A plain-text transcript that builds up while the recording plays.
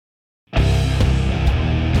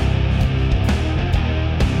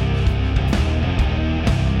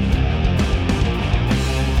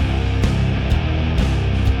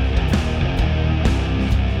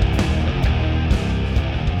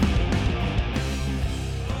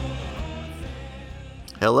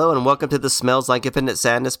Hello and welcome to the Smells Like Infinite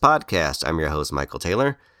Sadness podcast. I'm your host, Michael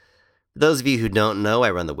Taylor. For those of you who don't know,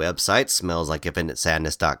 I run the website,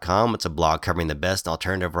 smellslikeinfinitesadness.com. It's a blog covering the best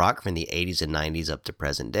alternative rock from the 80s and 90s up to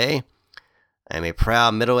present day. I'm a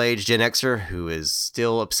proud middle-aged Gen Xer who is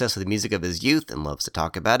still obsessed with the music of his youth and loves to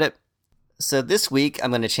talk about it. So this week,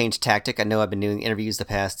 I'm going to change tactic. I know I've been doing interviews the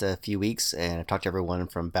past few weeks, and I've talked to everyone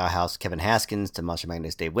from Bauhaus, Kevin Haskins, to Monster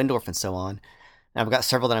Magnets, Dave Windorf, and so on. I've got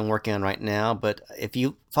several that I'm working on right now, but if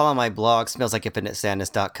you follow my blog,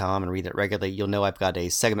 smellslikeinfinitesadness.com, and read it regularly, you'll know I've got a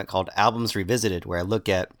segment called Albums Revisited, where I look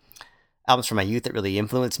at albums from my youth that really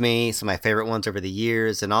influenced me, some of my favorite ones over the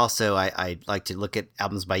years, and also I like to look at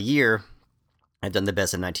albums by year. I've done the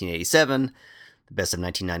best of 1987, the best of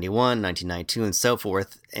 1991, 1992, and so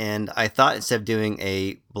forth, and I thought instead of doing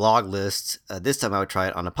a blog list, this time I would try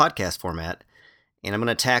it on a podcast format. And I'm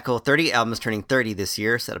going to tackle 30 albums turning 30 this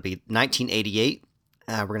year, so that'll be 1988.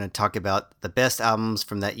 We're going to talk about the best albums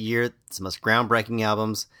from that year, some most groundbreaking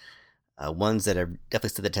albums, ones that have definitely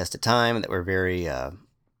stood the test of time, that were very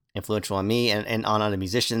influential on me and on other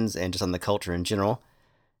musicians and just on the culture in general.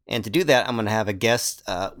 And to do that, I'm going to have a guest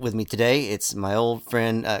with me today. It's my old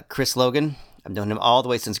friend, Chris Logan. I've known him all the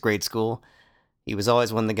way since grade school. He was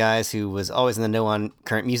always one of the guys who was always in the know on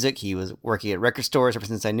current music. He was working at record stores ever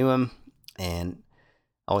since I knew him, and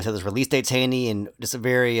always had those release dates handy, and just a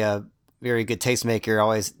very good tastemaker.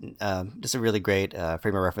 Always just a really great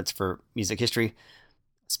frame of reference for music history,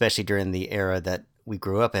 especially during the era that we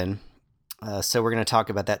grew up in. So we're going to talk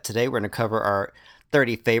about that today. We're going to cover our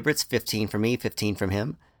 30 favorites, 15 from me, 15 from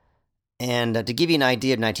him. And to give you an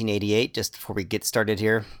idea of 1988, just before we get started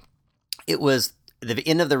here, it was the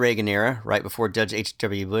end of the Reagan era, right before Judge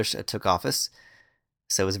H.W. Bush took office.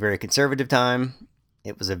 So it was a very conservative time.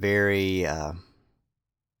 It was a very...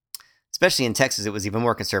 especially in Texas, it was even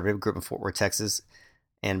more conservative. Grew up in Fort Worth, Texas.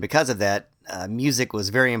 And because of that, music was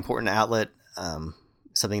a very important outlet,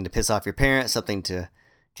 something to piss off your parents, something to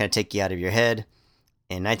kind of take you out of your head.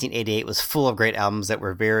 And 1988 was full of great albums that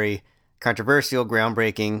were very controversial,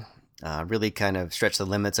 groundbreaking, really kind of stretched the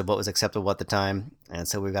limits of what was acceptable at the time. And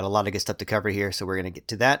so we've got a lot of good stuff to cover here, so we're going to get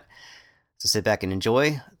to that. So sit back and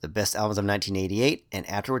enjoy the best albums of 1988, and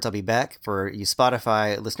afterwards I'll be back for you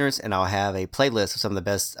Spotify listeners, and I'll have a playlist of some of the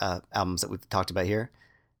best albums that we've talked about here.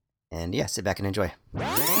 And yeah, sit back and enjoy. Well,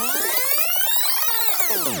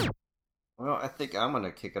 I think I'm going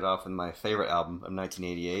to kick it off with my favorite album of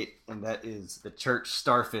 1988, and that is The Church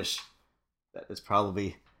Starfish. That is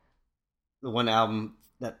probably the one album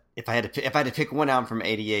that if I had to pick one album from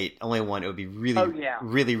 '88, only one, it would be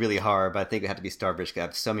really hard. But I think it had to be Starfish. I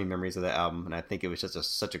have so many memories of that album, and I think it was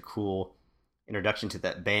just such a cool introduction to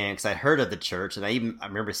that band. Because I heard of The Church, and I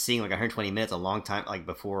remember seeing like 120 Minutes a long time, like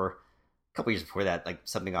before, a couple years before that, like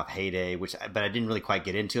something off Heyday, but I didn't really quite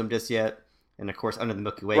get into them just yet. And of course, Under the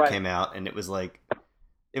Milky Way came out, and it was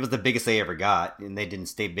the biggest they ever got, and they didn't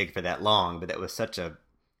stay big for that long. But that was such a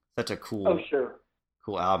cool.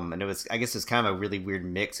 Cool album, and I guess it was kind of a really weird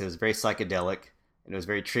mix. It was very psychedelic, and it was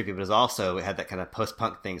very trippy, but it had that kind of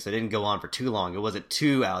post-punk thing, so it didn't go on for too long. It wasn't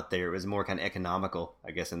too out there. It was more kind of economical, I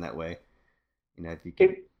guess, in that way. You know, if you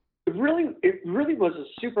could... it really was a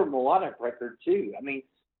super melodic record too. I mean,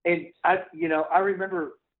 and I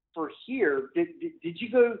remember for here. Did you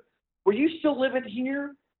go? Were you still living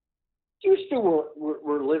here? You still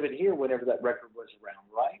were living here whenever that record was around,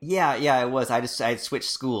 right? Yeah, I was. I had switched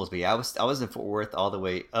schools, but yeah, I was in Fort Worth all the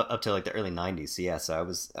way up to like the early '90s. So yeah, so I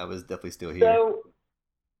was definitely still here.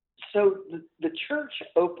 So the church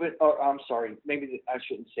opened. Or I'm sorry, maybe I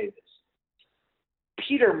shouldn't say this.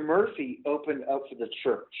 Peter Murphy opened up for the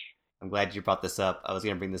church. I'm glad you brought this up. I was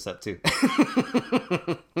going to bring this up too.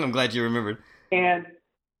 I'm glad you remembered. And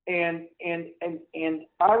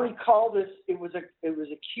I recall this. It was a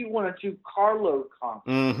Q102 carload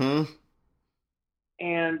concert. Mm-hmm.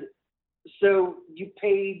 And so you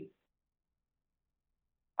paid,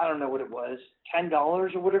 I don't know what it was, $10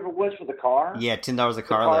 or whatever it was for the car. Yeah, $10 a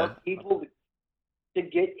carload. People to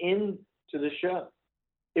get into the show.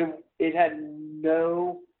 It had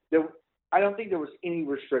I don't think there was any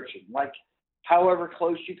restriction. Like, however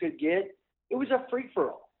close you could get, it was a free for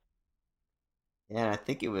all. Yeah, I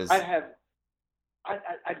think it was. I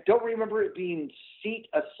don't remember it being seat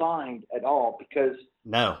assigned at all because.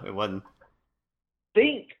 No, it wasn't. I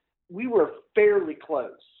think we were fairly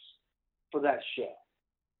close for that show.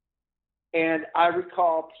 And I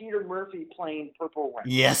recall Peter Murphy playing Purple Rain.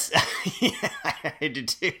 Yes, yeah, I did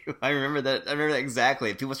too. I remember that. I remember that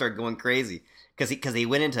exactly. People started going crazy because he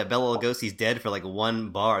went into Bela Lugosi's Dead for like one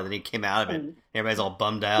bar, then he came out of it. And everybody's all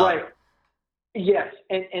bummed out. Right. Yes,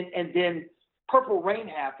 and then Purple Rain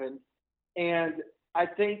happened, and I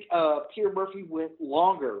think Peter Murphy went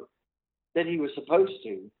longer than he was supposed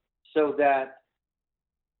to, so that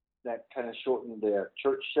kind of shortened the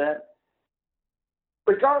church set.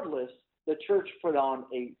 Regardless, the church put on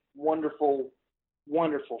a wonderful,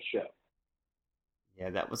 wonderful show. Yeah,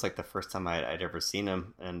 that was like the first time I'd ever seen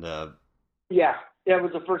him, and Yeah, that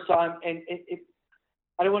was the first time, and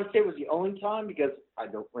I don't want to say it was the only time because I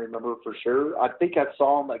don't remember for sure. I think I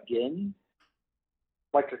saw him again,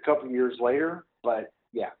 like a couple years later. But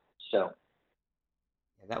yeah, so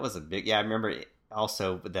yeah, that was a big. Yeah, I remember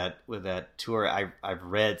also with that tour. I've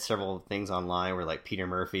read several things online where like Peter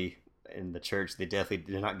Murphy and the church, they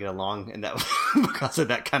definitely did not get along, and that because of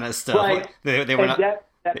that kind of stuff. right. They were And not.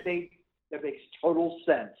 that makes total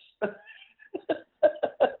sense.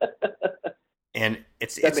 And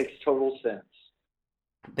that makes total sense.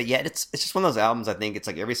 But yeah, it's just one of those albums. I think it's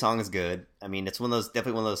like every song is good. I mean, it's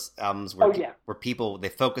definitely one of those albums where where people they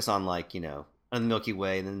focus on like on the Milky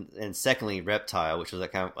Way, and secondly Reptile, which was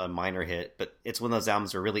like kind of a minor hit. But it's one of those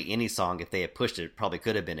albums where really any song, if they had pushed it, probably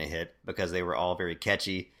could have been a hit because they were all very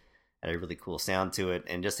catchy, had a really cool sound to it,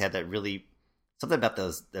 and just had that really something about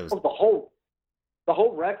those. Oh, the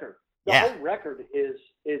whole record. The Yeah. whole record is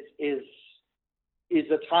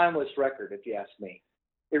a timeless record, if you ask me.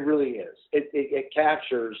 It really is. It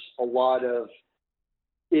captures a lot of.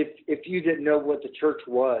 If you didn't know what the church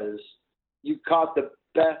was, you caught the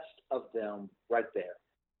best of them right there.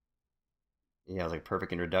 Yeah, it was like a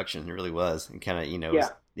perfect introduction. It really was, and kind of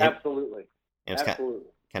Absolutely. It was Absolutely.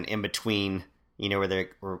 kind of in between, where they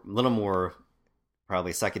were a little more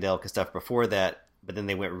probably psychedelic stuff before that, but then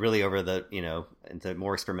they went really over the into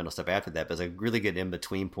more experimental stuff after that. But it's a really good in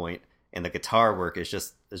between point, and the guitar work is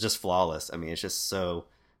just flawless. I mean, it's just so.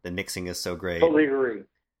 The mixing is so great. Totally agree.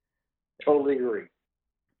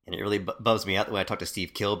 And it really bums me out when I talk to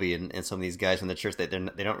Steve Kilby and some of these guys from the church that they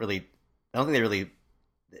don't think they really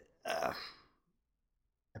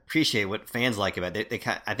appreciate what fans like about it.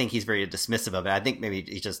 I think he's very dismissive of it. I think maybe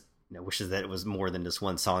he just wishes that it was more than just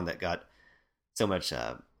one song that got so much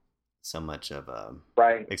of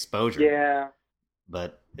right exposure. Yeah,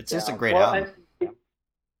 but it's just a great album.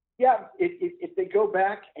 If they go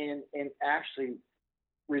back and actually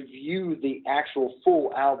review the actual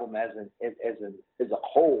full album as a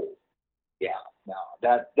whole,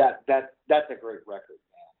 that's a great record,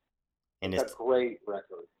 man. And it's a great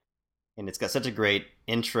record. And it's got such a great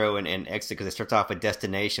intro and exit because it starts off with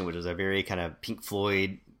Destination, which is a very kind of Pink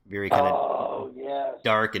Floyd, very kind of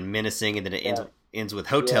dark and menacing, and then it ends with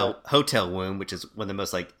Hotel Womb, which is one of the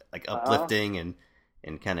most like uplifting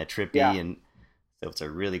and kind of trippy, and so it's a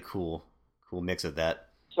really cool mix of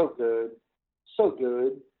that. So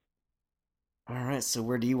good. All right, so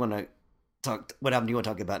where do you want to talk? What album do you want to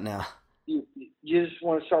talk about now? You just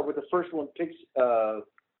want to start with the first one,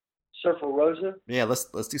 Surfer Rosa. Yeah,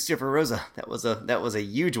 let's do Surfer Rosa. That was a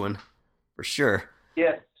huge one, for sure.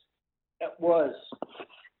 Yes, it was.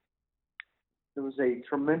 It was a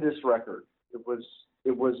tremendous record. It was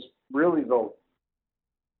really the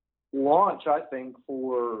launch, I think,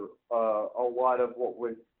 for a lot of what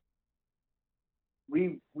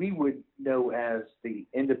we would know as the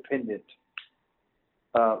independent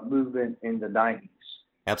movement in the 90s.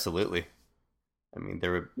 Absolutely. I mean,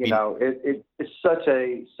 there were it's such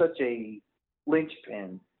a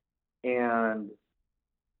linchpin, and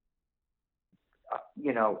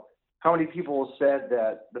how many people have said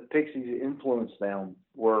that the Pixies influenced them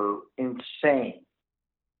were insane.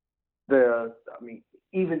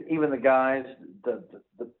 Even the guys, the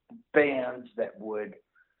bands that would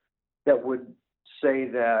say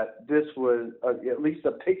that this was at least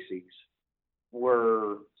the Pixies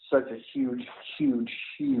were such a huge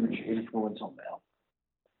influence on them.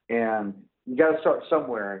 And you got to start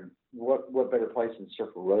somewhere, and what better place than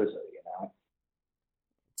Surfer Rosa,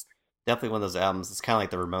 Definitely one of those albums. It's kind of like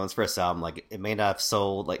the Ramones' first album. Like, it may not have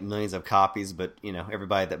sold like millions of copies, but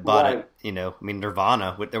everybody that bought it,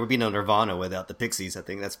 Nirvana. There would be no Nirvana without the Pixies. I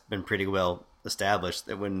think that's been pretty well established.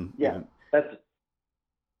 That when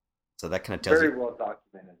so that kind of tells very well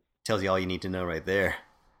documented. Tells you all you need to know right there.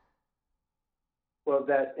 Well,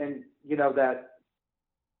 that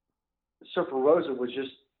Surfer Rosa was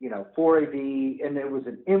just 4AD, and it was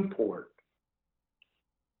an import.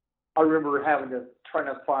 I remember trying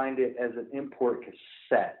to find it as an import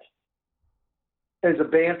cassette. There's a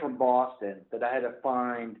band from Boston that I had to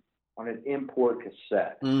find on an import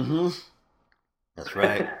cassette. Mm-hmm. That's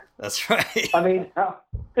right. That's right. I mean,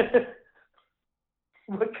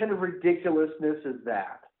 what kind of ridiculousness is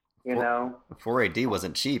that? 4AD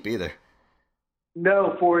wasn't cheap either.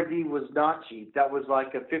 No, 4AD was not cheap. That was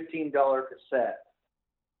like a $15 cassette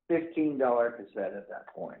 $15 cassette at that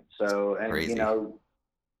point. So, and Crazy. you know,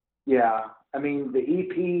 yeah, I mean the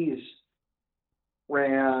EPs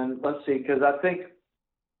ran. Let's see, because I think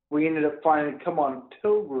we ended up finding Come On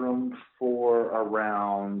Pilgrim for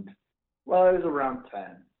around. Well, it was around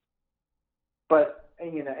 10. But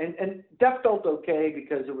you know, and that felt okay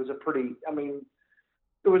because it was a pretty. I mean,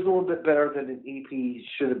 it was a little bit better than an EP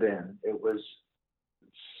should have been. It was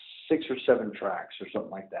 6 or 7 tracks or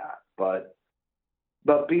something like that. But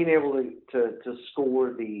being able to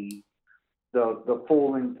score the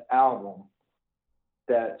full length album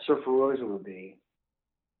that Surfer Rosa would be,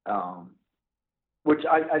 which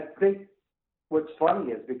I think what's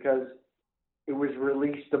funny is because it was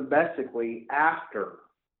released domestically after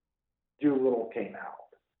Doolittle came out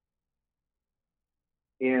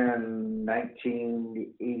in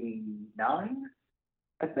 1989,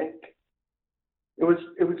 I think. It was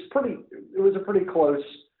a pretty close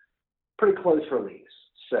release.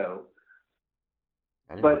 So,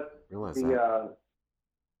 I didn't but realize the that.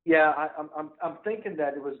 yeah, I'm thinking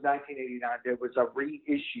that it was 1989. There was a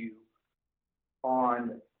reissue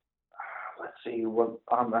on. Let's see what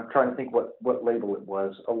I'm trying to think what label it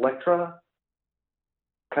was. Elektra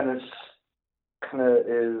kind of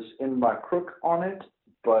is in my crook on it,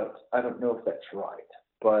 but I don't know if that's right.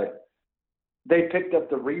 But they picked up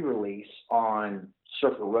the re-release on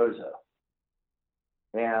Surfer Rosa,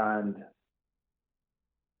 and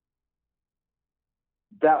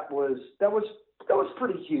that was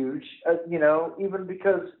pretty huge. You know, even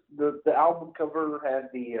because the album cover had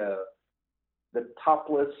the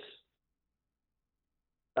topless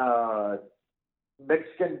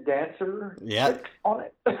Mexican dancer on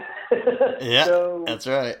it. Yeah, so, that's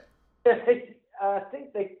right. I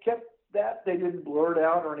think they kept that. They didn't blur it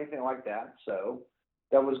out or anything like that. So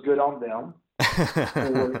that was good on them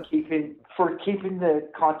for keeping the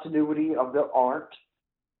continuity of the art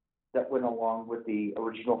that went along with the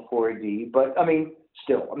original 4AD. But I mean,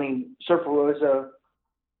 still, Surfer Rosa,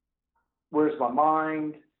 Where's My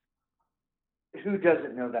Mind? Who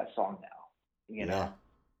doesn't know that song now? You know.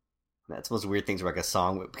 That's one of those weird things where like a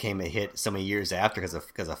song became a hit so many years after because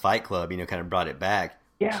of Fight Club, you know, kind of brought it back.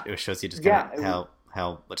 Yeah, it shows you just kind of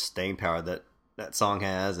how much staying power that song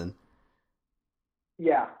has, and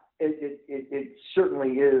yeah, it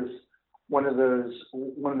certainly is one of those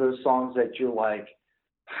songs that you're like,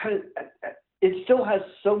 it still has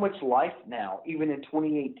so much life now, even in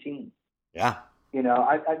 2018. Yeah, you know,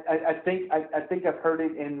 I think I've heard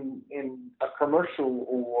it in a commercial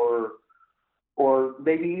or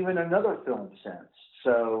maybe even another film since.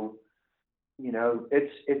 So, you know,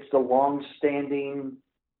 it's the long-standing,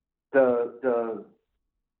 the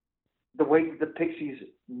way the Pixies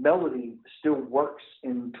melody still works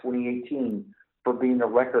in 2018 for being a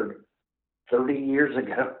record 30 years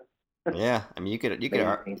ago. Yeah, I mean, you could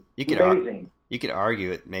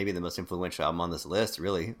argue it maybe the most influential album on this list.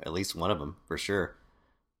 Really, at least one of them for sure.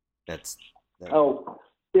 Oh.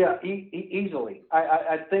 Yeah, easily.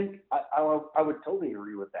 I think I would totally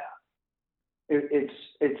agree with that.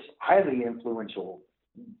 It's highly influential,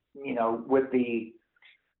 you know, with the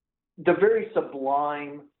very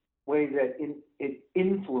sublime way that it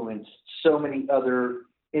influenced so many other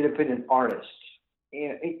independent artists.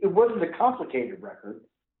 And it wasn't a complicated record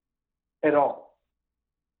at all,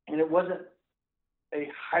 and it wasn't a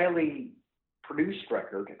highly produced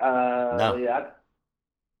record. No. Yeah.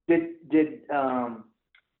 Did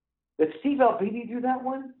Steve Albini do that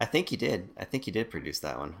one? I think he did. I think he did produce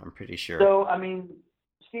that one. I'm pretty sure. So, I mean,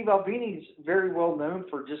 Steve Albini's very well known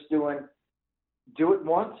for just do it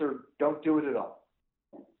once or don't do it at all.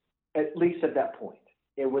 At least at that point.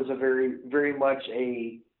 It was a very, very much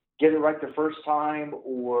a get it right the first time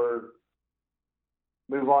or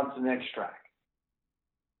move on to the next track.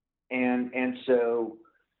 And so,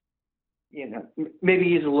 you know, maybe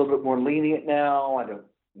he's a little bit more lenient now. I don't,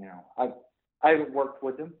 you know, I haven't worked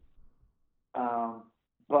with him.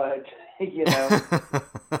 But you know,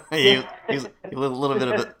 he's a little bit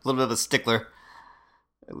of a stickler,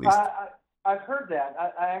 at least. I've heard that.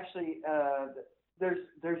 I actually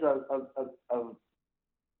there's a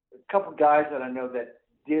couple guys that I know that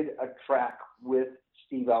did a track with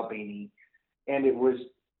Steve Albini, and it was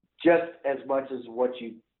just as much as what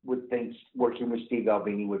you would think working with Steve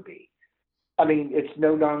Albini would be. I mean, it's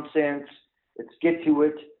no nonsense. It's get to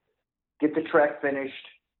it, get the track finished.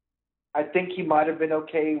 I think he might have been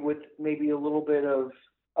okay with maybe a little bit of,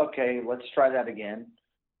 okay, let's try that again.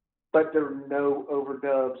 But there are no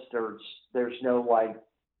overdubs. There's no like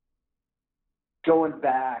going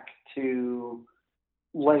back to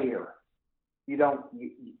layer. You don't.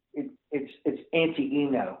 It's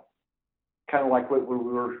anti-Eno kind of like what we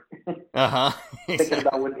were Uh-huh. thinking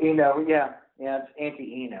about with Eno. Yeah, it's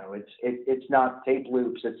anti-Eno. It's not tape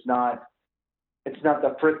loops. It's not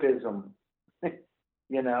the Frippism,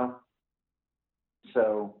 you know.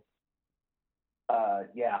 So,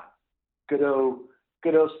 yeah, good old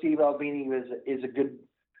Steve Albini is a good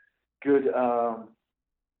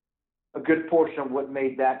portion of what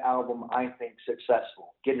made that album, I think,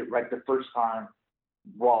 successful. Get it right the first time,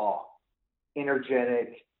 raw,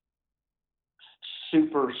 energetic,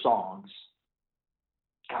 super songs.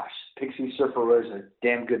 Gosh, Pixie Surfer Rosa,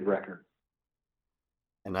 damn good record.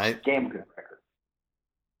 Damn good record.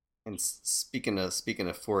 And speaking of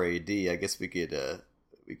 4AD, I guess we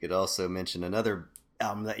could also mention another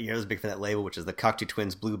album that year. I was big for that label, which is the Cocteau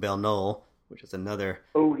Twins' Bluebell Knoll, which is another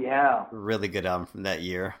really good album from that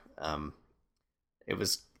year. It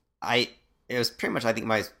was pretty much, I think,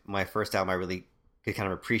 my first album I really could kind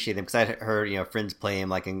of appreciate them, because I heard friends play him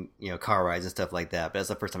like in car rides and stuff like that. But that's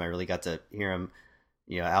the first time I really got to hear him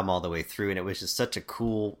album all the way through, and it was just such a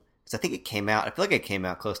cool. Because I think it came out. I feel like it came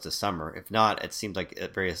out close to summer. If not, it seemed like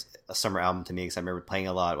a summer album to me, because I remember playing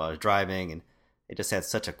a lot while I was driving, and it just had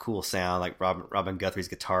such a cool sound. Like Robin Guthrie's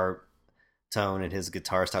guitar tone and his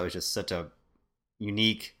guitar style was just such a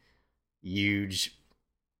unique, huge,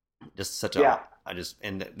 just such a.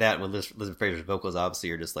 And that with Elizabeth Fraser's vocals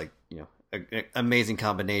obviously are just like an amazing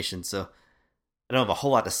combination. So I don't have a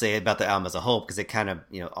whole lot to say about the album as a whole, because it kind of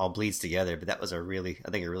all bleeds together. But that was a really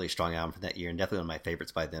strong album from that year, and definitely one of my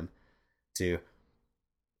favorites by them too.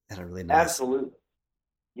 Had a really nice. Absolutely,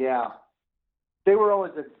 yeah. They were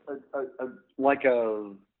always like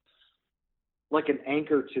an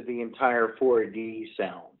anchor to the entire 4AD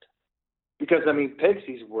sound, because I mean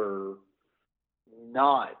Pixies were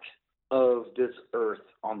not of this earth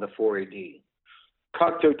on the 4AD.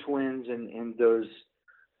 Cocteau Twins and those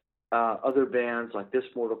other bands like This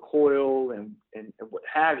Mortal Coil and what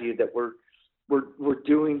have you that were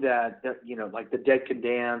doing that like the Dead Can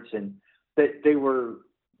Dance, and that they were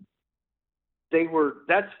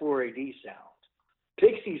that's 4AD sound.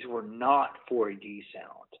 Pixies were not 4AD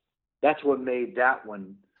sound. That's what made that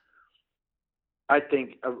one, I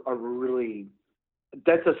think, a really,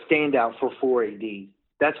 that's a standout for 4AD.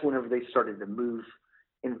 That's whenever they started to move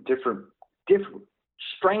in different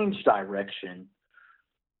strange direction.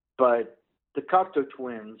 But the Cocteau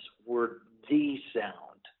Twins were the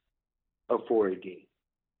sound of 4AD,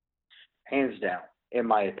 hands down, in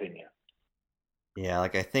my opinion. Yeah,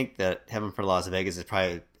 like I think that Heaven for Las Vegas is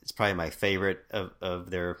probably my favorite of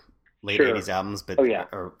their late 80s albums. But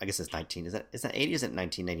or I guess it's 19. Is that 80? Is it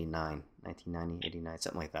 1989, 1990, 89,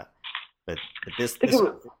 something like that? But this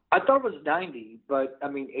I thought it was 90, but I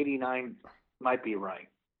mean 89 might be right.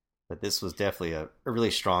 But this was definitely a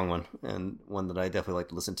really strong one, and one that I definitely like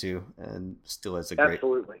to listen to, and still has a great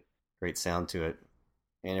sound to it.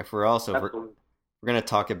 And if we're going to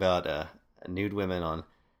talk about nude women on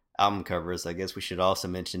album covers, I guess we should also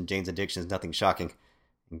mention Jane's Addiction's Nothing Shocking,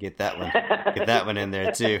 and get that one in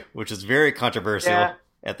there too, which is very controversial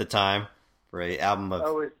at the time for a album of.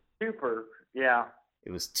 Oh, it's super, yeah.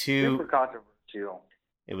 It was super controversial.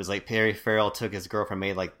 It was like Perry Farrell took his girlfriend,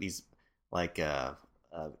 made like these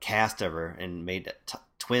cast of her, and made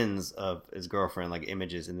twins of his girlfriend, like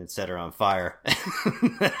images, and then set her on fire. And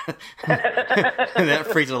that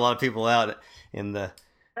freaked a lot of people out in the.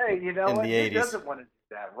 Hey, you know what? Who doesn't want to do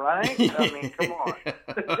that, right? I mean, come on.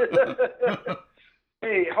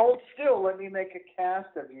 Hey, hold still. Let me make a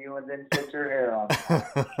cast of you, and then put your hair on.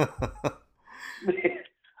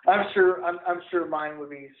 I'm sure mine would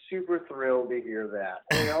be super thrilled to hear that.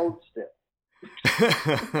 Hey, hold still.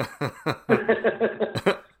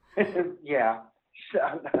 Yeah,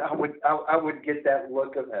 I would get that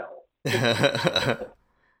look of hell.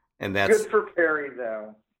 And that's good for Perry,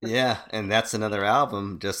 though. Yeah, and that's another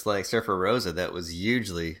album, just like Surfer Rosa, that was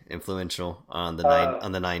hugely influential on the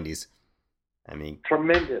 90s. I mean,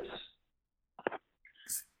 tremendous.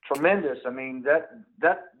 I mean,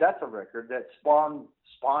 that's a record that spawned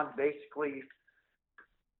basically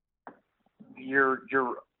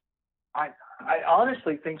I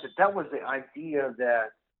honestly think that was the idea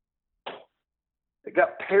that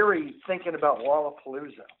got Perry thinking about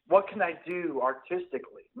Lollapalooza. What can I do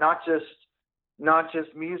artistically, not just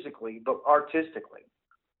musically, but artistically,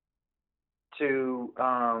 to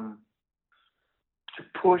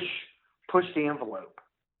push the envelope.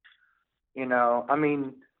 I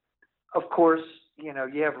mean, of course, you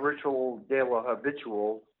have Ritual de la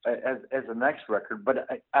Habitual as the next record, but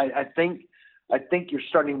I think you're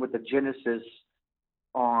starting with the genesis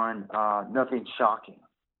on Nothing Shocking,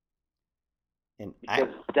 and because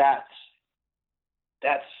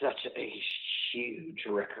that's such a huge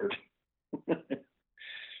record.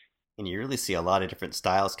 And you really see a lot of different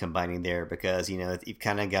styles combining there because, you've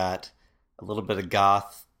kind of got a little bit of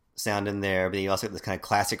goth sound in there, but then you also have this kind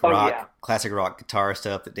of Oh yeah, classic rock guitar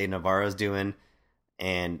stuff that Dave Navarro's doing.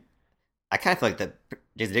 And I kind of feel like that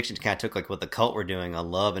Jane's Addiction kind of took like what the Cult were doing on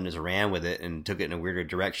Love and just ran with it and took it in a weirder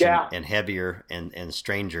direction yeah, and heavier and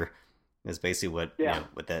stranger. Is basically what yeah,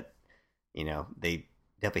 what that they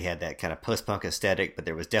definitely had that kind of post punk aesthetic, but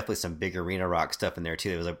there was definitely some big arena rock stuff in there too.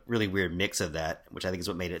 There was a really weird mix of that, which I think is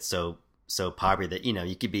what made it so popular. That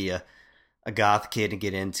you could be a goth kid and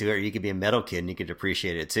get into it, or you could be a metal kid and you could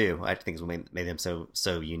appreciate it too. I think is what made them so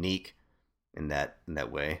unique in that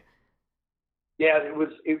way. yeah. It was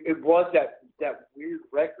that weird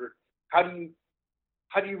record. How do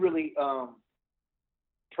you really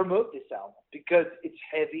promote this album? Because it's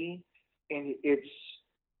heavy and it's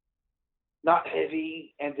not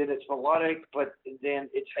heavy, and then it's melodic, but then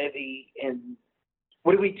it's heavy. And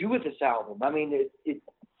what do we do with this album? I mean, it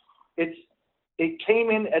came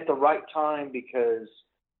in at the right time because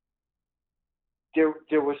there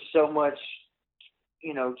was so much,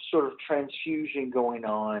 sort of transfusion going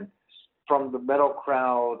on from the metal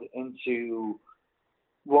crowd into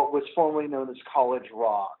what was formerly known as college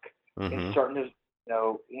rock, and Mm-hmm. starting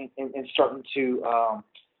to, and starting to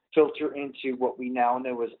filter into what we now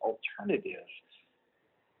know as alternative,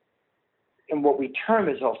 and what we term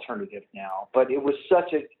as alternative now. But it was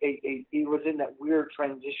such it was in that weird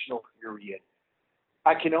transitional period.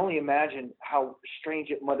 I can only imagine how strange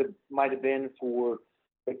it might have been for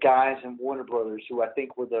the guys in Warner Brothers, who I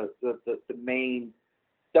think were the main,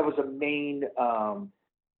 that was the main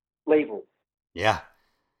label. Yeah.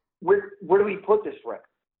 Where do we put this record?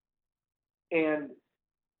 And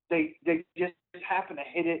they just happened to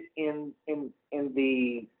hit it in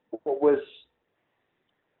the what was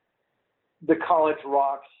the college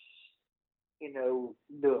rocks,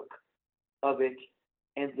 nook of it,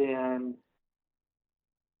 and then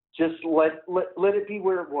just let it be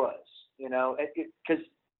where it was, because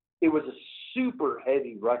it was a super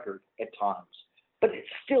heavy record at times, but it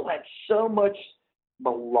still had so much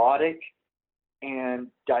melodic and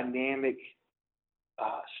dynamic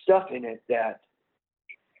stuff in it that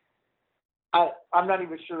I'm not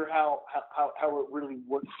even sure how it really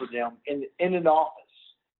worked for them in an office.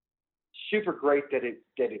 Super great that it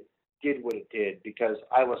did what it did, because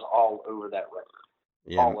I was all over that record,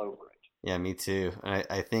 Yeah. all over it. Yeah, me too. And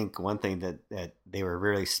I think one thing that they were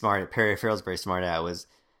really smart at, Perry Farrell's very smart at, was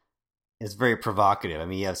it's very provocative. I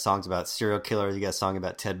mean, you have songs about serial killers, you got a song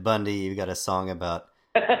about Ted Bundy, you got a song about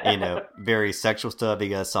very sexual stuff, you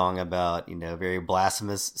got a song about very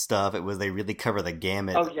blasphemous stuff. They really cover the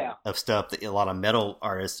gamut Oh yeah, of stuff that a lot of metal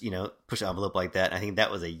artists push the envelope like that. And I think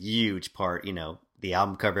that was a huge part. The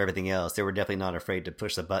album cover, everything else. They were definitely not afraid to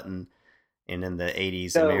push the button. And in the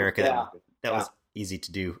 '80s so America, yeah, that yeah, was easy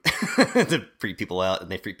to do to freak people out,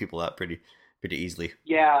 and they freak people out pretty easily.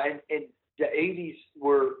 yeah, and the '80s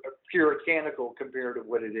were puritanical compared to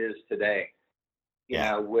what it is today.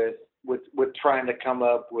 Yeah. With trying to come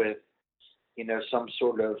up with some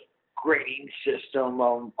sort of grading system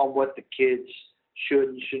on what the kids should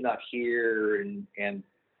and should not hear, and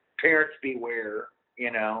parents beware.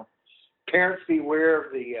 Parents beware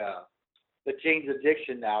of the Jane's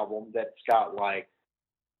Addiction album that's got like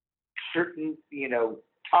certain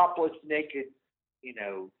topless naked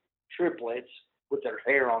triplets with their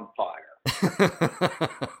hair on fire.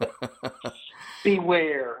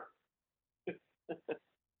 Beware.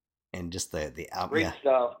 And just the album, Great yeah.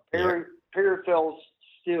 stuff. Perry Farrell's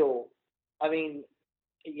still, I mean,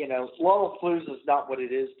 Lollapalooza is not what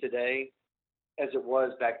it is today as it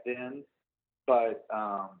was back then, but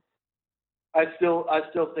I still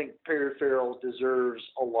think Perry Farrell deserves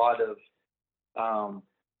a lot of I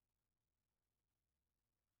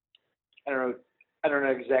don't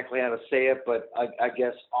know exactly how to say it, but I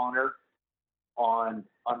guess honor on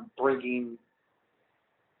bringing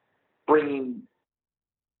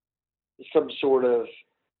some sort of,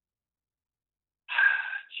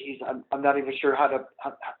 geez, I'm not even sure how to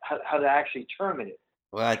actually term it.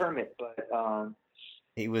 Well, But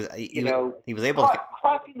he was he was able to.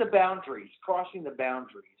 crossing the boundaries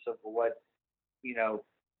of what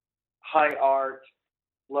high art,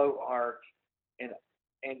 low art, and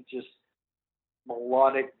just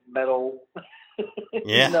melodic metal.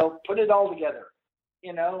 Yeah. Put it all together.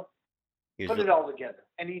 He Put was it all together,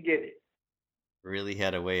 and he did it. really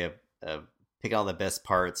had a way of picking all the best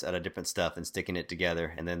parts out of different stuff and sticking it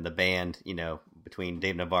together. And then the band, between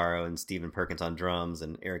Dave Navarro and Stephen Perkins on drums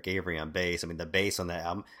and Eric Avery on bass. I mean, the bass on that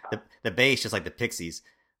album, the bass, just like the Pixies,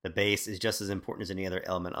 the bass is just as important as any other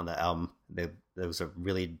element on the album. Those are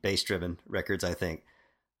really bass-driven records, I think.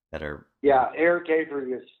 that are. Yeah, Eric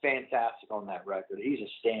Avery is fantastic on that record. He's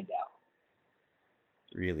a standout.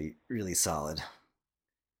 Really, really solid.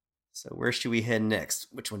 So where should we head next?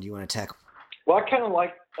 Which one do you want to tackle? Well, I kind of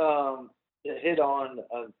like to hit on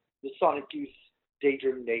the Sonic Youth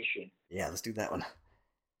Daydream Nation. Yeah, let's do that one.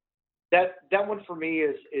 That one for me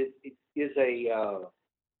is a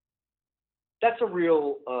that's a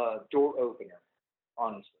real door opener,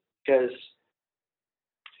 honestly, because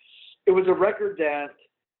it was a record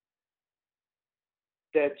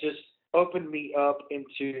that just opened me up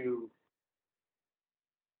into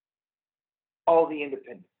all the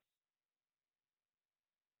independents.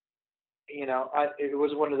 You know, it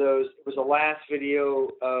was one of those. It was the last video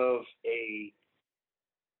of a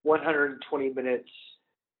 120 minutes.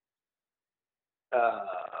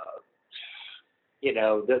 You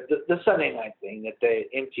know, the Sunday night thing that the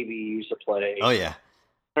MTV used to play. Oh yeah.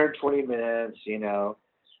 120 minutes. You know,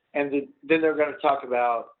 and then they're going to talk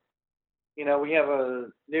about. You know, we have a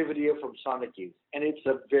new video from Sonic Youth, and it's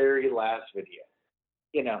the very last video.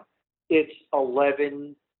 You know, it's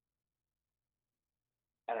 11.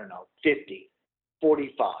 I don't know, 50,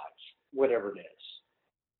 45, whatever it is.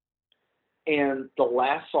 And the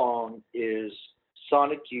last song is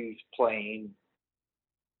Sonic Youth playing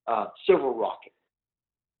Silver Rocket.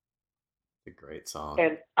 A great song.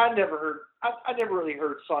 And I never really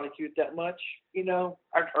heard Sonic Youth that much, you know.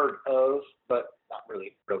 I've heard of, but not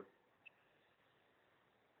really.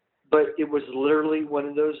 But it was literally one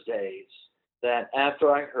of those days that after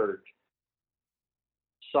I heard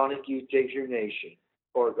Sonic Youth Daydream Nation,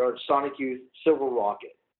 or Sonic Youth Silver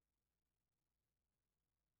Rocket,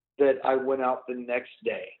 that I went out the next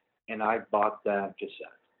day and I bought that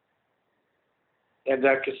cassette. And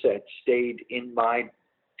that cassette stayed in my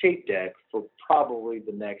tape deck for probably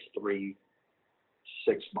the next 3-6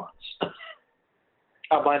 months.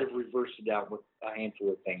 I might have reversed it out with a handful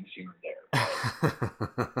of things here and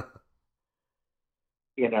there.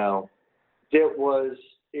 You know, it was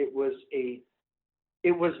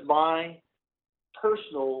my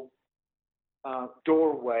personal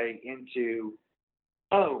doorway into,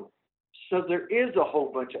 oh, so there is a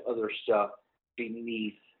whole bunch of other stuff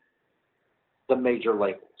beneath the major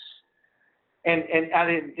labels. And I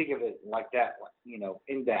didn't think of it like that, you know,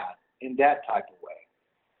 in that type of way.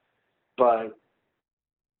 But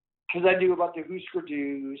because I knew about the Husker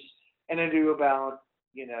Do's, and I knew about,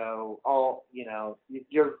 you know, all, you know,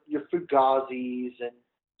 your Fugazis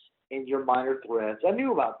and your Minor Threats. I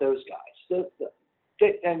knew about those guys.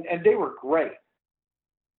 And they were great.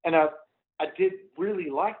 And I did really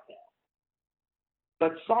like them.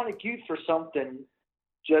 But Sonic Youth, for something,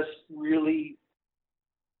 just really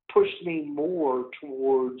pushed me more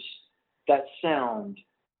towards that sound.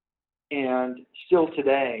 And still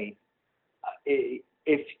today,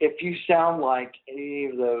 if you sound like any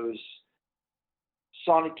of those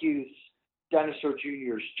Sonic Youth, Dinosaur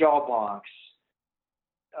Jr.'s, Jawbox,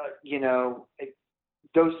 you know,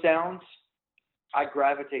 those sounds I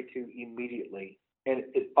gravitate to immediately, and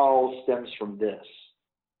it all stems from this.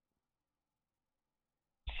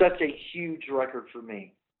 Such a huge record for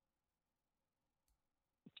me.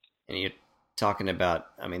 And you're talking about,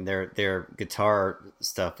 I mean, their guitar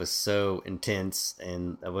stuff was so intense,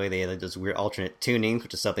 and the way they had those weird alternate tunings,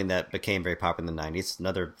 which is something that became very popular in the 90s.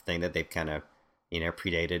 Another thing that they've kind of, you know,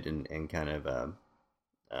 predated and kind of,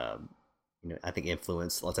 you know, I think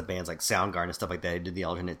influenced lots of bands like Soundgarden and stuff like that. They did the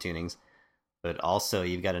alternate tunings. But also,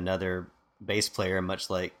 you've got another bass player,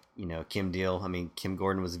 much like, you know, Kim Deal. I mean, Kim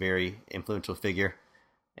Gordon was a very influential figure,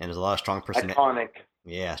 and there's a lot of strong Iconic.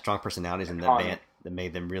 Yeah, strong personalities in that band that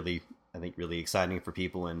made them really, I think, really exciting for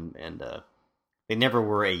people. And they never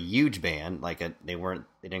were a huge band, they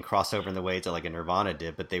didn't cross over in the ways that like a Nirvana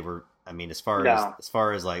did, but they were, I mean, as far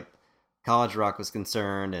as like college rock was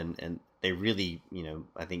concerned, and they really, you know,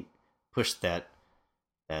 I think pushed that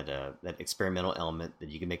experimental element, that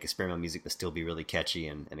you can make experimental music but still be really catchy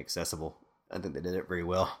and accessible. I think they did it very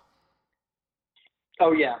well.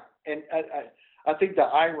 Oh yeah, and I think the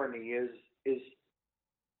irony is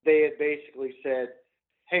they had basically said,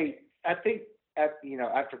 hey, I think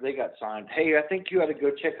after they got signed, hey, I think you ought to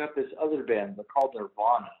go check out this other band. They're called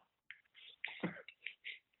Nirvana.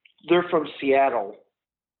 They're from Seattle,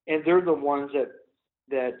 and they're the ones that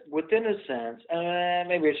within a sense,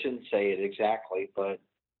 maybe I shouldn't say it exactly, but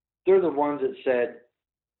they're the ones that said,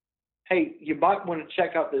 hey, you might want to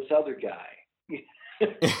check out this other guy.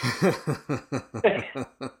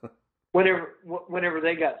 whenever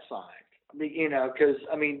they got signed. I mean, you know, because,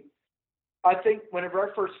 I mean, I think whenever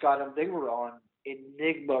I first got them, they were on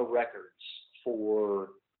Enigma Records for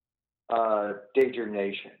Daydream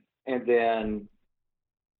Nation. And then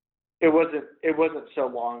it wasn't so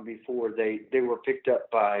long before they were picked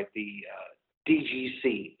up by the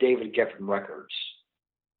DGC, David Geffen Records,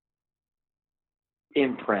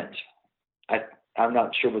 imprint. I'm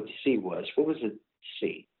not sure what the C was. What was the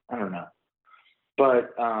C? I don't know.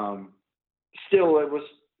 But still, it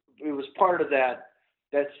was part of that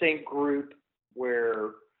same group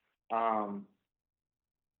where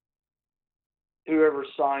whoever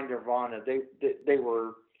signed Nirvana, they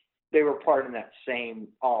were part of that same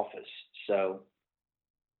office. So,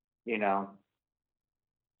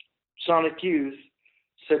 Sonic Youth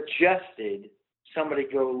suggested somebody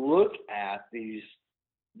go look at these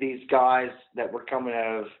guys that were coming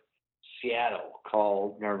out of Seattle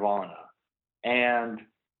called Nirvana. And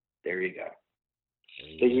there you go.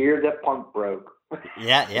 The year that punk broke.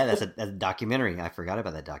 Yeah, that's a documentary. I forgot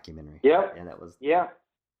about that documentary. Yep. Yeah, that was. Yeah,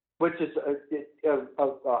 which is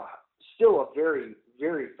still a very,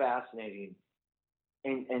 very fascinating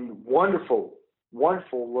and wonderful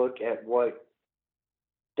look at what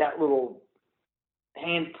that little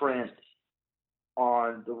handprint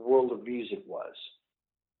on the world of music was.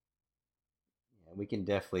 Yeah, we can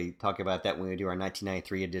definitely talk about that when we do our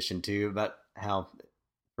 1993 edition too. About how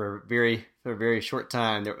for a very short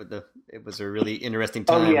time it was a really interesting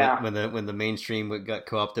time when the mainstream got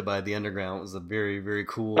co-opted by the underground. It was a very, very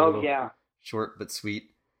cool short but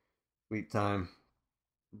sweet time.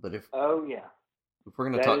 But if we're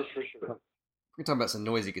gonna talk, is for sure. We're gonna talk about some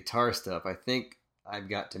noisy guitar stuff. I think I've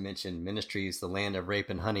got to mention Ministry's "The Land of Rape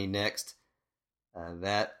and Honey" next.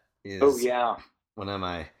 That is one of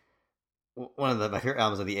my favorite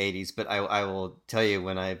albums of the '80s. But I will tell you,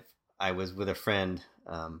 when I was with a friend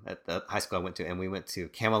at the high school I went to, and we went to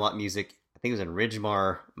Camelot Music. I think it was in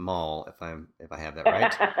Ridgemar Mall, if I have that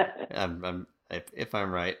right. If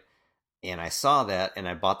I'm right. And I saw that, and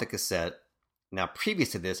I bought the cassette. Now,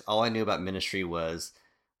 previous to this, all I knew about Ministry was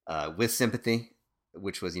 "With Sympathy,"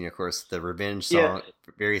 which was, of course, the Revenge song,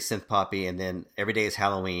 very synth poppy, and then "Every Day Is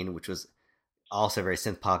Halloween," which was also very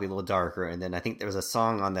synth poppy, a little darker. And then I think there was a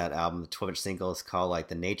song on that album, the 12-inch single, is called like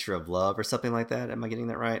 "The Nature of Love" or something like that. Am I getting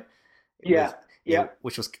that right?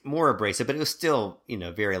 Which was more abrasive, but it was still,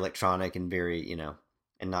 very electronic and very,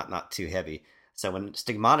 and not too heavy. So when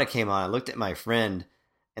Stigmata came on, I looked at my friend,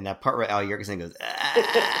 and that part where Al Jurgensen goes,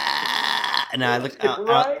 and I looked out.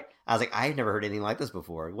 Right? I was like, I've never heard anything like this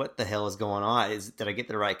before. What the hell is going on? Did I get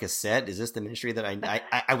the right cassette? Is this the Ministry that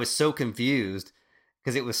I was so confused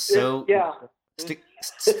because it was so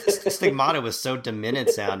Stigmata was so demented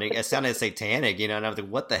sounding. It sounded satanic, and I was like,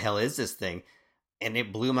 what the hell is this thing? And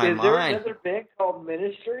it blew my mind. Is there another band called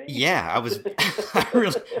Ministry? Yeah,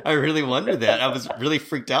 I really wondered that. I was really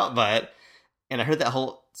freaked out by it. And I heard that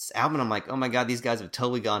whole album, and I'm like, oh my God, these guys have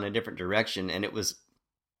totally gone in a different direction. And it was,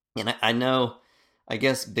 and I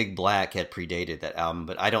guess Big Black had predated that album,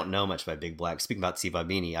 but I don't know much about Big Black. Speaking about Steve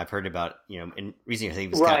Albini, I've heard about, in recent years, he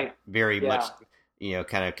was kind of very much,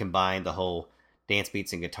 kind of combined the whole dance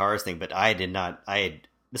beats and guitars thing. But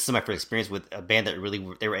this is my first experience with a band that really,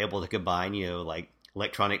 they were able to combine, like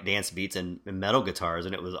electronic dance beats and metal guitars,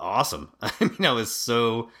 and it was awesome. I mean, it was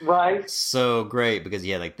so great because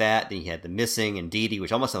you had like that, then you had The Missing and Dee Dee,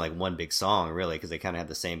 which almost sounded like one big song, really, because they kind of have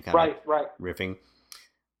the same kind of riffing.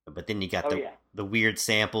 But then you got the weird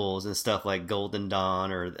samples and stuff like Golden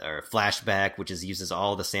Dawn or Flashback, which uses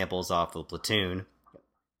all the samples off of Platoon.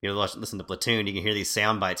 Listen to Platoon, you can hear these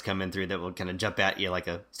sound bites coming through that will kind of jump at you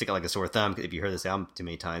stick out like a sore thumb if you heard this album too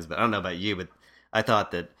many times. But I don't know about you, but I thought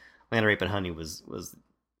that Land of Rape and Honey was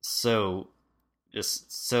so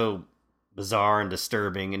bizarre and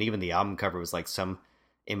disturbing, and even the album cover was like some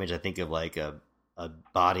image I think of like a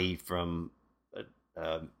body from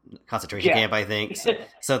a concentration camp, I think.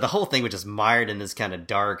 So the whole thing was just mired in this kind of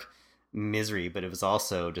dark misery, but it was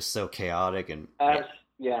also just so chaotic and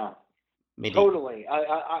maybe, totally.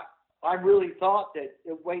 I really thought that.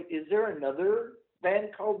 Wait, is there another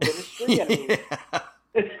band called Ministry? I mean,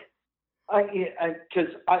 because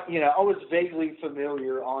I was vaguely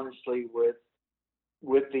familiar, honestly, with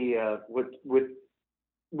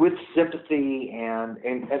Sympathy and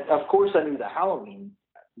of course I knew the Halloween,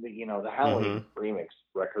 the Halloween remix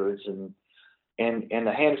records and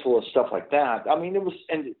a handful of stuff like that. I mean, it was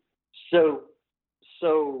so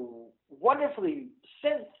wonderfully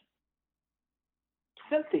synthy,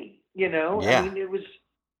 I mean, it was,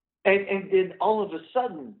 and then all of a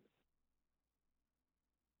sudden,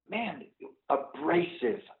 man,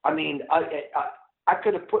 abrasive. I mean, I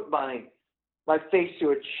could have put my face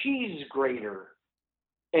to a cheese grater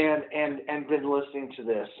and been listening to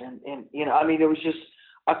this, and I mean, it was just,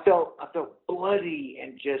 I felt bloody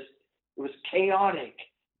and just, it was chaotic,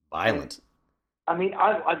 violent. And, I mean,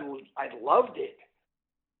 I loved it,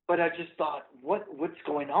 but I just thought, what's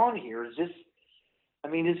going on here? Is this? I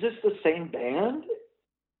mean, is this the same band?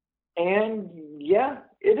 And yeah,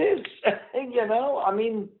 it is. You know, I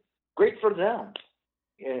mean, great for them.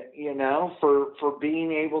 You know, for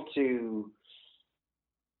being able to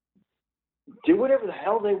do whatever the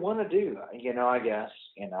hell they want to do. You know, I guess.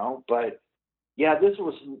 You know, but yeah, this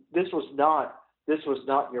was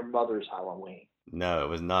not your mother's Halloween. No, it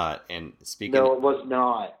was not. And No, it was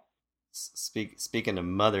not. speaking of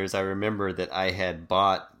mothers, I remember that I had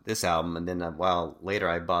bought this album, and then a while later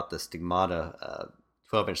I bought the Stigmata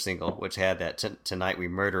 12-inch single, which had that "Tonight We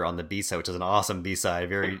Murder" on the B-side, which is an awesome B-side,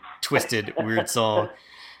 very twisted, weird song.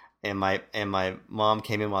 And my mom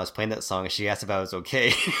came in while I was playing that song, and she asked if I was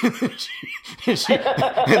okay.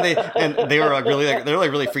 and they were like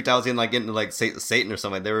really freaked out. I was getting like Satan or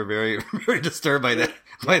something. They were very very disturbed by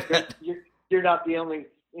that. You're not the only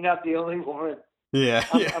one. Yeah.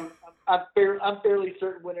 I'm fairly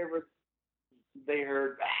certain whenever they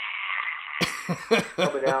heard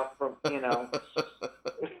coming out from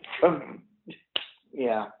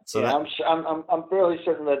yeah. So yeah, I'm fairly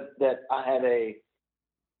certain that I had a.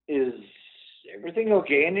 Is everything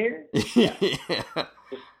okay in here? Yeah.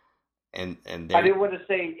 And I didn't want to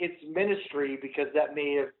say it's ministry because that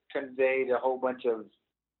may have conveyed a whole bunch of.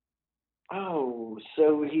 Oh,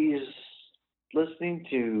 so he's listening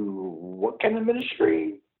to what kind of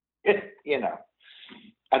ministry? You know,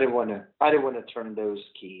 I didn't want to turn those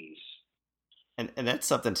keys. And that's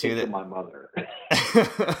something too that my mother.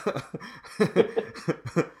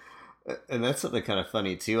 And that's something kind of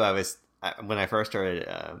funny too. When I first started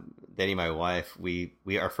dating my wife,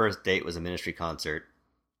 our first date was a ministry concert,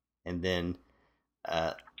 and then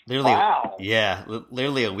literally, wow. Yeah,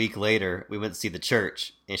 literally a week later, we went to see The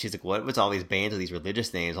Church, and she's like, "What was all these bands with these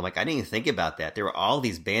religious names?" I'm like, "I didn't even think about that. There were all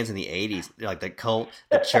these bands in the '80s, like the Cult,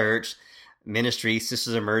 The Church, Ministry,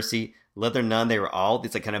 Sisters of Mercy, Leather Nun. They were all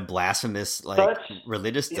these like kind of blasphemous, like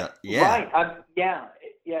religious stuff." Yeah, right. Yeah.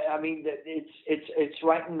 I mean, it's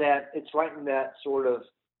right in that. It's right in that sort of.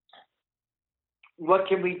 What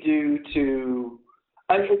can we do to?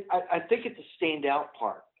 I think it's a standout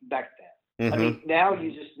part back then. Mm-hmm. I mean, now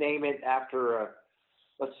you just name it after.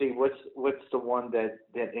 Let's see, what's the one that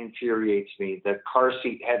infuriates me? The car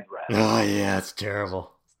seat headrest. Oh yeah, it's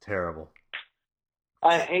terrible. It's terrible.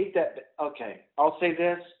 I hate that. Okay, I'll say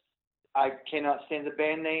this: I cannot stand the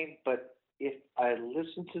band name, but if I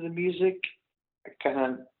listen to the music, I kind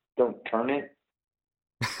of don't turn it.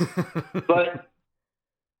 But.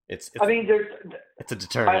 I mean, it's a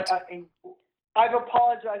deterrent. I've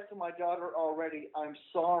apologized to my daughter already. I'm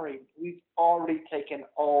sorry. We've already taken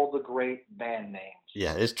all the great band names.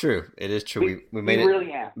 Yeah, it's true. It is true. We made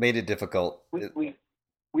really have. Made it difficult. We've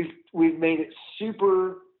made it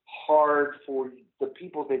super hard for the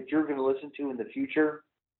people that you're going to listen to in the future.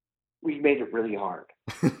 We've made it really hard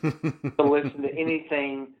to listen to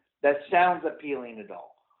anything that sounds appealing at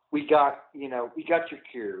all. We got your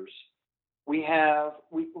Cures. We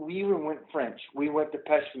even went French. We went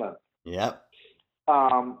Depeche Mode. Yep.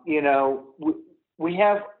 We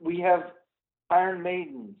have Iron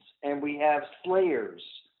Maidens and we have Slayers.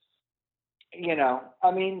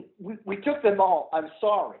 I mean, we took them all. I'm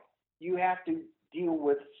sorry. You have to deal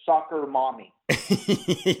with Soccer Mommy.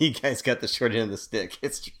 You guys got the short end of the stick.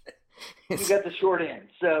 You got the short end.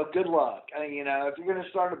 So good luck. If you're going to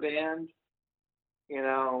start a band,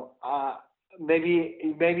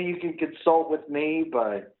 maybe you can consult with me,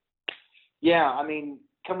 but yeah, I mean,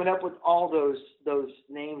 coming up with all those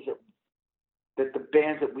names that the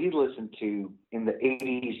bands that we listened to in the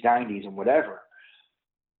 80s, 90s, and whatever,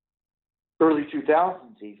 early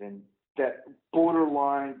 2000s even, that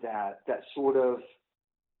borderline, that sort of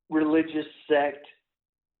religious sect,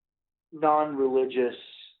 non-religious.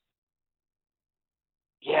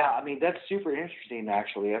 Yeah, I mean, that's super interesting,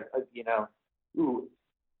 actually. Ooh,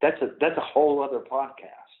 that's a whole other podcast.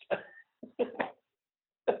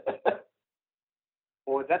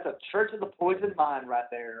 Boy, that's a Church of the Poison Mind right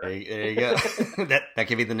there. There you go. that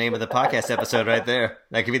could be the name of the podcast episode right there.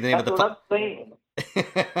 That could be the name of the podcast. That's what I'm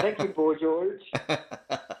saying. Thank you, Boy George.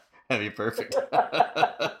 That'd be perfect.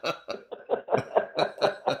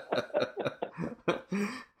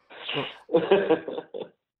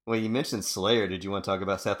 Well, you mentioned Slayer. Did you want to talk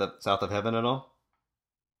about South of Heaven at all?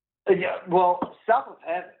 Yeah, well, South of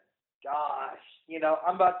Heaven. Gosh,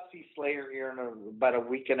 I'm about to see Slayer here in about a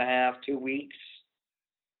week and a half, 2 weeks,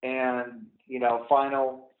 and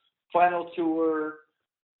final tour,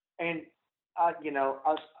 and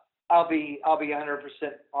I'll be 100%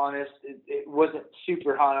 honest. It wasn't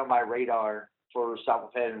super high on my radar for South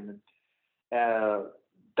of Heaven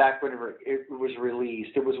back back whenever it was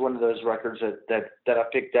released. It was one of those records that I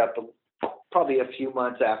picked up probably a few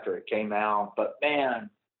months after it came out. But man,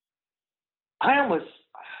 I almost,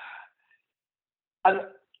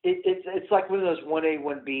 it's like one of those 1A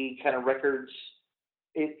 1B kind of records.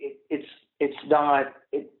 It's not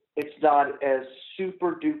as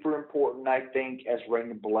super duper important, I think, as Rain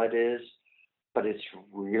and Blood is, but it's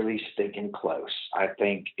really stinking close. I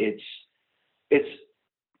think it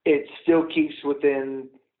still keeps within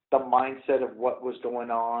the mindset of what was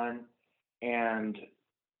going on, and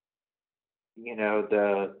you know,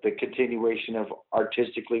 the continuation of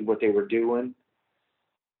artistically what they were doing.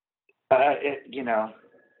 You know,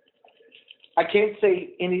 I can't say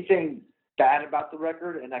anything bad about the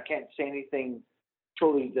record, and I can't say anything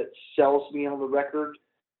totally that sells me on the record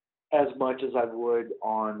as much as I would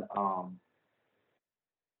on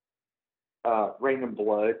Rain and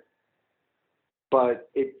Blood. But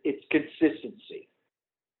it's consistency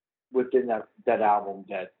within that album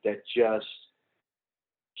that just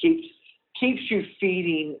keeps you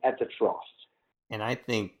feeding at the trough. And I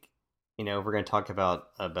think, you know, if we're going to talk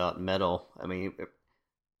about metal, I mean,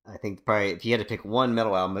 I think probably if you had to pick one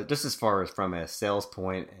metal album, just as far as from a sales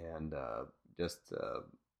point and just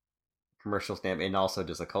commercial standpoint, and also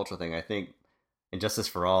just a cultural thing, I think Injustice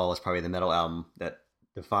for All is probably the metal album that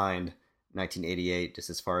defined 1988, just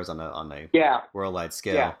as far as on a worldwide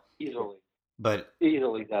scale. Yeah, easily. But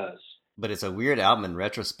easily does. But it's a weird album in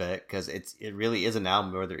retrospect because it really is an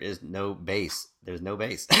album where there is no bass. There's no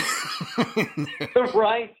bass.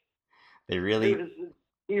 Right. They really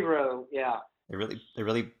hero. Yeah. They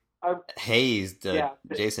really hazed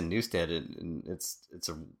Jason Newsted, and it's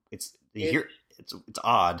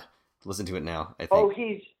odd to listen to it now. I think. Oh,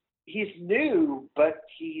 he's new, but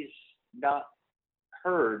he's not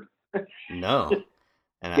heard. No.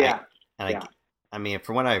 And I mean,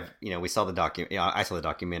 from what we saw I saw the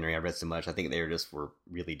documentary. I read so much. I think they were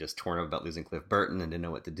really just torn up about losing Cliff Burton and didn't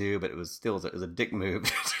know what to do. But it was a dick move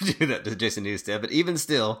to do that to Jason Newsted. But even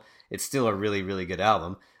still, it's still a really, really good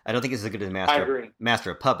album. I don't think it's as good as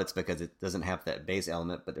Master of Puppets because it doesn't have that bass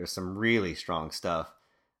element. But there's some really strong stuff.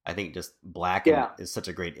 I think just Blackened is such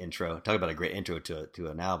a great intro. Talk about a great intro to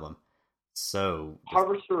an album. So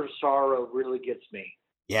Harvester of Sorrow really gets me.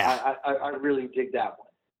 Yeah, I really dig that one.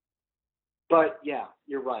 But yeah,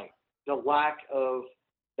 you're right. The lack of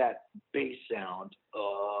that bass sound.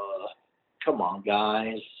 Come on,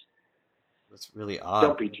 guys. It's really odd.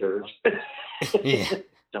 Don't be jerks. Yeah.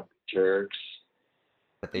 Don't be jerks.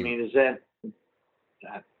 I mean, is that?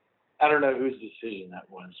 I don't know whose decision that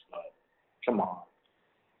was, but come on.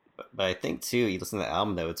 But I think too, you listen to the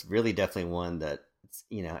album though, it's really definitely one that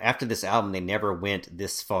after this album, they never went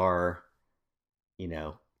this far.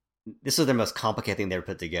 This was the most complicated thing they ever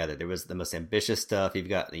put together. There was the most ambitious stuff. You've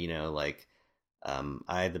got, Eye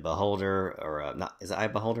of the Beholder, or not? Is it Eye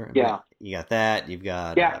of the Beholder? Yeah. You got that. You've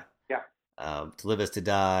got To Live Is to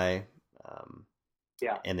Die.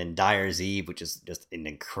 And then Dyer's Eve, which is just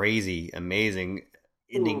a crazy, amazing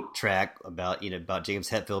ending track about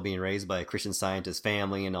James Hetfield being raised by a Christian Scientist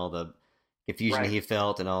family and all the confusion he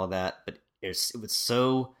felt and all of that. But it's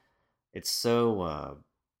so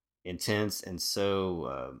intense and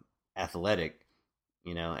so athletic,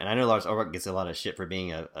 and I know Lars Ulrich gets a lot of shit for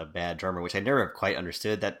being a bad drummer, which I never quite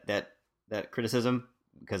understood that criticism,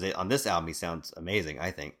 because on this album he sounds amazing,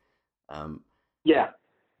 I think.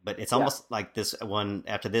 But it's almost like this one.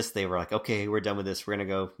 After this, they were like, "Okay, we're done with this. We're gonna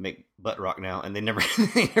go make butt rock now," and they never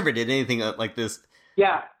did anything like this.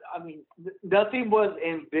 Yeah, I mean, nothing was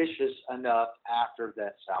ambitious enough after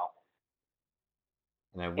this album.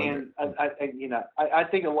 And I wonder, I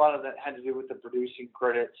think a lot of that had to do with the producing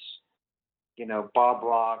credits. Bob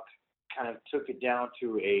Rock kind of took it down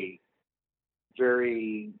to a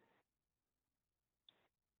very,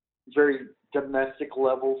 very domestic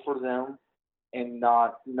level for them, and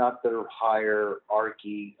not their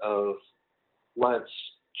hierarchy of let's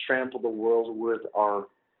trample the world with our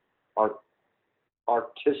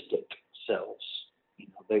artistic selves.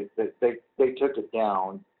 They took it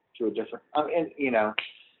down to a different, and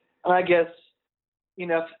I guess,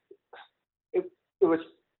 it was,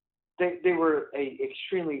 they were a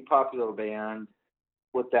extremely popular band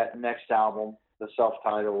with that next album, the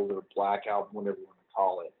self-titled or Black Album, whatever you want to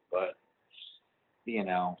call it. But,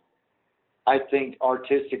 I think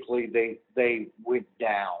artistically they went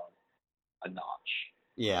down a notch.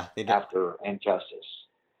 Yeah, they did. After Injustice.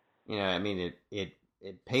 I mean,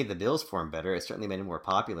 it paid the bills for him better. It certainly made him more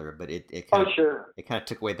popular, but it kind of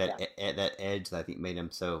took away that that edge that I think made him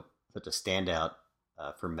such a standout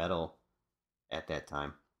for metal at that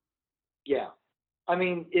time. Yeah, I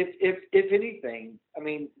mean, if anything, I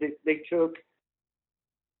mean, they took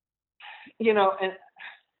And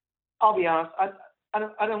I'll be honest, I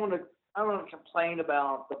don't want to complain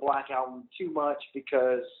about the Black Album too much,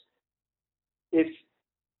 because if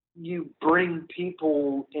you bring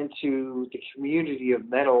people into the community of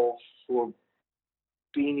metal for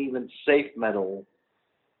being even safe metal,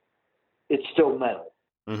 it's still metal.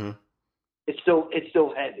 Mm-hmm. It's still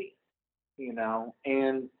heavy,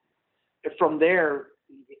 and from there,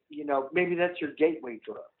 maybe that's your gateway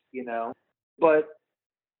drug, but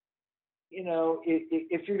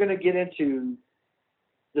if you're going to get into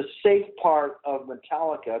the safe part of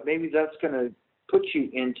Metallica, maybe that's going to put you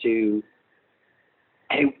into,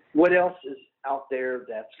 hey, what else is out there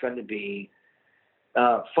that's going to be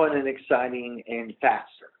fun and exciting and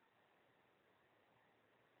faster?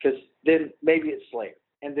 Because then maybe it's Slayer,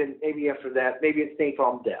 and then maybe after that, maybe it's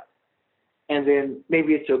Napalm Death, and then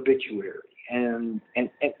maybe it's Obituary, and so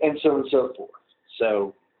on and so forth.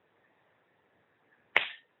 So,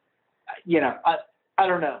 I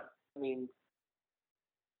don't know. I mean,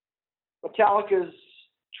 Metallica's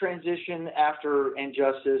transition after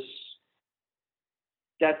Injustice,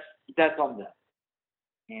 that's on them,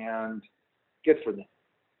 and good for them.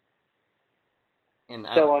 And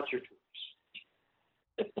sell out your tours.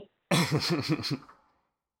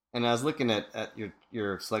 And I was looking at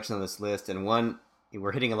your selection on this list, and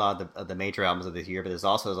we're hitting a lot of the major albums of this year, but there's a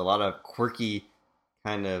lot of quirky,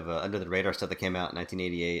 kind of under the radar stuff that came out in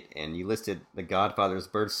 1988, and you listed The Godfather's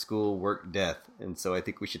Birth, School, Work, Death, and so I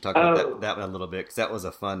think we should talk about that one a little bit, because that was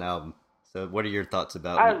a fun album. So what are your thoughts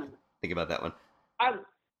about think about that one?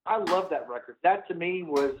 I love that record. That to me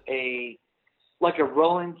was like a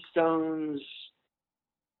Rolling Stones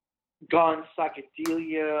Gone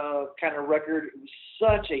Psychedelia kind of record. It was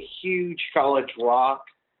such a huge college rock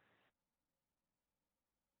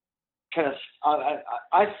kind of.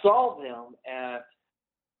 I saw them at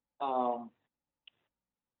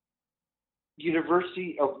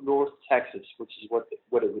University of North Texas, which is what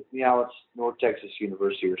it was. Now it's North Texas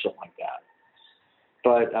University or something like that.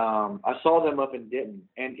 But I saw them up in Denton,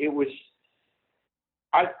 and it was.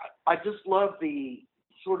 I just love the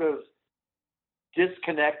sort of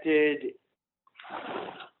disconnected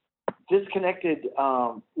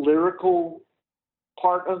lyrical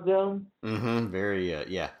part of them. Mm-hmm. Very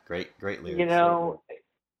great lyrics.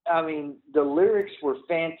 I mean, the lyrics were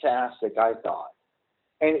fantastic, I thought,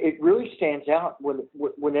 and it really stands out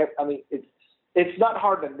whenever. I mean, it's not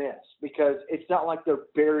hard to miss, because it's not like they're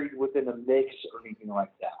buried within a mix or anything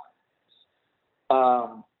like that.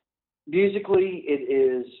 Musically,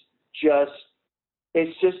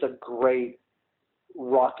 it's just a great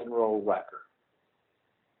rock and roll record.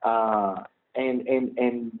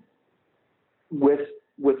 And with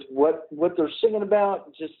what they're singing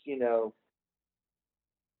about, just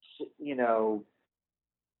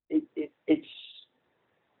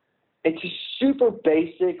it's just super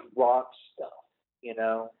basic rock stuff.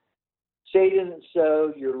 Say it isn't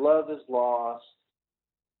so, your love is lost.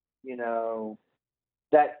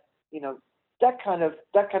 That kind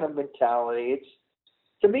of mentality. It's,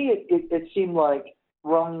 to me, it seemed like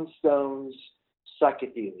Rolling Stones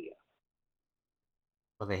Psychedelia.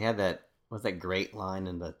 Well, they had that great line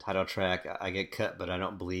in the title track. I get cut, but I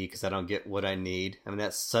don't bleed because I don't get what I need. I mean,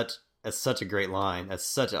 that's such a great line. That's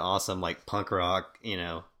such an awesome, like, punk rock,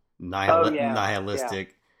 nihilistic.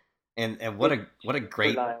 Yeah. And what a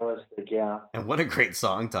great nihilistic, yeah. And what a great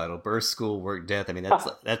song title. Birth, School, Work, Death. I mean,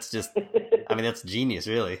 that's just, I mean, that's genius,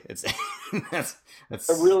 really. It's that's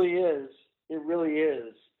It really is. It really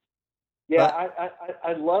is. Yeah,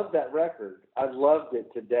 I love that record. I loved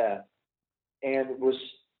it to death, and was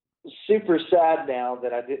super sad now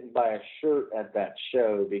that I didn't buy a shirt at that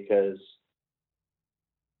show, because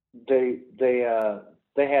they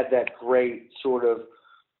had that great sort of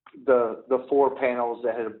the 4 panels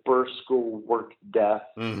that had a Birth, School, Work, Death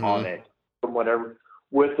on it, from whatever,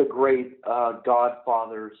 with the great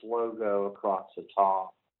Godfather's logo across the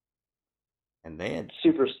top. And they had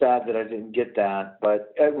super sad that I didn't get that,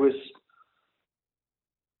 but it was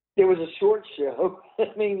a short show.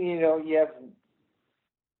 I mean, you have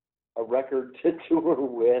a record to tour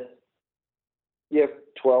with. You have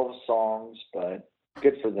 12 songs, but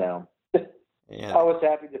good for them. Yeah. I was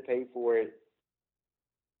happy to pay for it.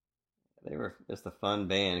 They were just a fun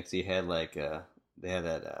band, because you had they had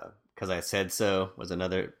that "Cause I Said So" was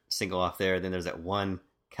another single off there. Then there's that one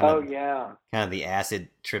kind of the acid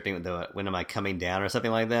tripping with the "When Am I Coming Down" or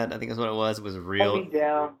something like that. I think is what it was. It was real. Coming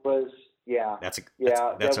Down was That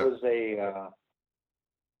was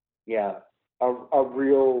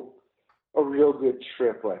a real good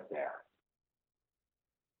trip right there.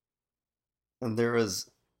 And there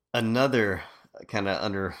was another kind of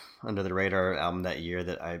under the radar album that year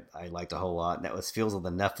that I liked a whole lot. And that was Fields of the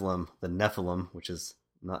Nephilim, which is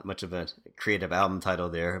not much of a creative album title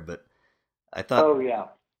there, but I thought Oh yeah.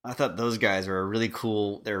 I thought those guys were a really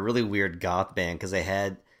cool. They're a really weird goth band because they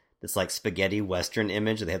had this like spaghetti western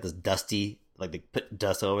image. They had this dusty, like they put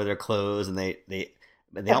dust over their clothes, and they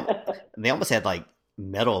almost had like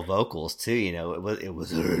metal vocals too. You know, it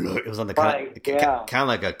was on the Right, yeah. kind of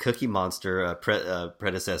like a Cookie Monster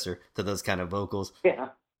predecessor to those kind of vocals. Yeah.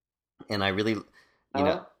 And I really,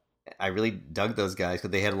 I really dug those guys because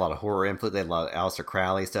they had a lot of horror input. They had a lot of Aleister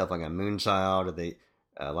Crowley stuff, like on Moonchild, or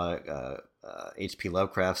a lot of H.P.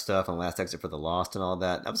 Lovecraft stuff on Last Exit for the Lost and all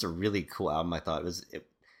that. That was a really cool album. I thought it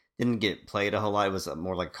didn't get played a whole lot. It was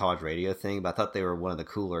more like a college radio thing, but I thought they were one of the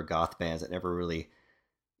cooler goth bands that never really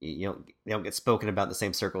they don't get spoken about in the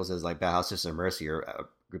same circles as like Bauhaus, Sisters of Mercy, or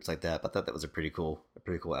groups like that. But I thought that was a pretty cool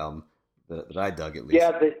album that I dug at least.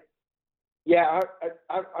 Yeah,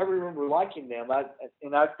 I remember liking them. I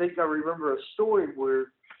think I remember a story where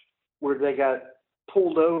they got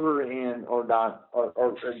pulled over or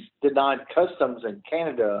denied customs in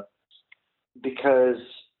Canada because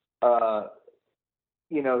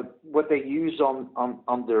what they used on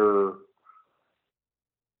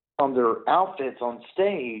their outfits on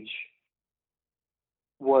stage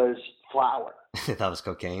was flour. They thought it was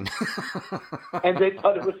cocaine. And they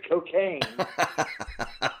thought it was cocaine.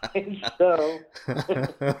 And so,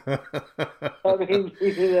 I mean,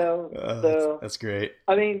 so that's great.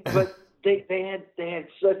 I mean, but they had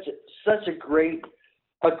such a great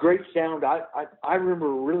sound. I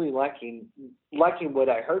remember really liking what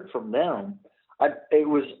I heard from them. They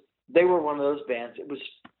were one of those bands. It was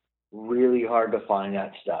really hard to find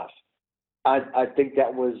that stuff. I think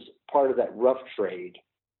that was part of that rough trade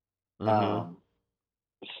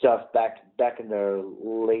stuff back in the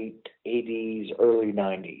late 80s, early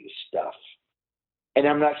 90s stuff. And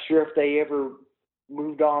I'm not sure if they ever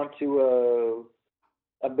moved on to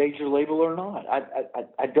a major label or not.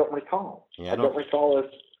 I don't recall. Yeah, I don't recall if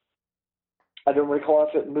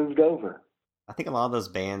it moved over. I think a lot of those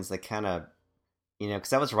bands, they kind of,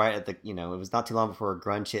 because that was right at the, it was not too long before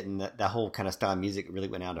grunge hit, and that whole kind of style of music really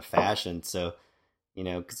went out of fashion. So,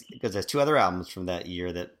 because there's two other albums from that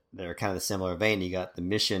year that are kind of the similar vein. You got The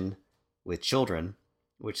Mission with Children,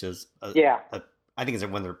 which is I think it's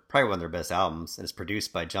probably one of their best albums, and it's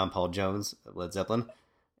produced by John Paul Jones of Led Zeppelin,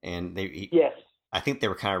 and yes, I think they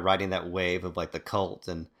were kind of riding that wave of like the Cult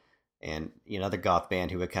and other goth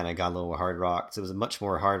band who had kind of gone a little hard rock. So it was much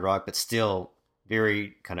more hard rock, but still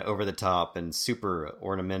very kind of over the top and super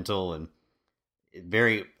ornamental, and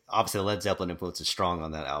very obviously the Led Zeppelin influence is strong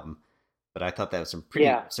on that album. But I thought that was some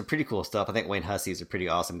pretty cool stuff. I think Wayne Hussey is a pretty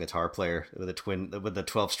awesome guitar player with the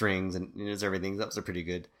 12 strings and everything. That was a pretty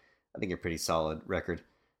good, I think a pretty solid record.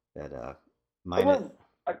 That I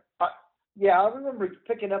remember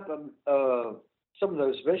picking up some of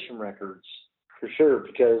those Mission records for sure,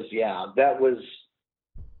 because that was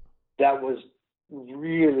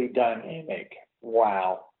really dynamic.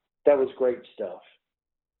 Wow, that was great stuff.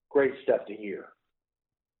 Great stuff to hear.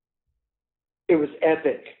 It was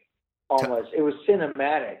epic. Almost, it was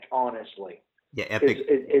cinematic. Honestly, yeah, epic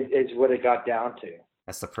is what it got down to.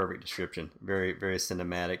 That's the perfect description. Very, very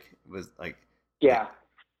cinematic. It was like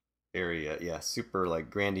very super like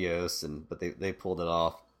grandiose, but they pulled it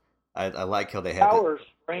off. I like how they had Power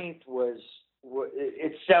Strength was.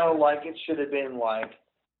 It sounded like it should have been like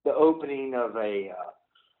the opening of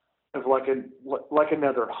like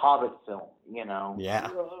another Hobbit film. Yeah.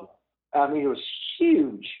 I mean, it was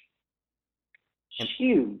huge.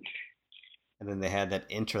 Huge. And then they had that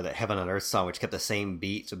intro, that Heaven on Earth song, which kept the same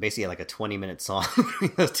beat. So basically, like a 20-minute song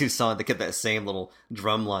between those two songs. They kept that same little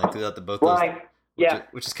drum line throughout the both. Right. Those,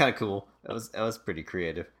 which is kind of cool. That was pretty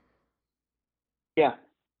creative. Yeah.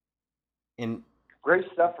 And great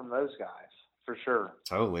stuff from those guys, for sure.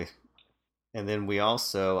 Totally. And then we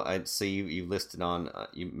also, I'd say you listed on,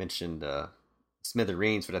 you mentioned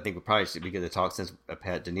Smithereens, but I think we probably should be good to talk since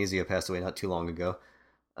Denizio passed away not too long ago.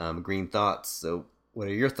 Green Thoughts. So what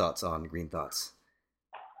are your thoughts on Green Thoughts?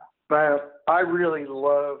 But I really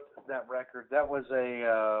loved that record. That was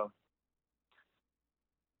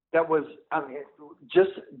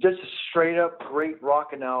just a straight up great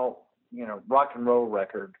rock and roll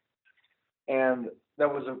record. And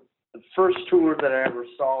that was the first tour that I ever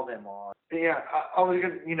saw them on. Yeah, I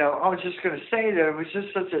was just gonna say that it was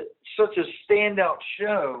just such a standout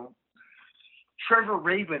show. Trevor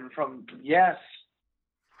Rabin from Yes,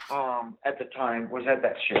 at the time was at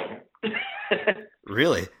that show.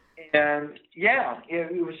 Really? And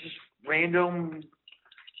it was just random.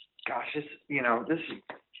 Gosh, it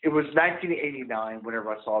was 1989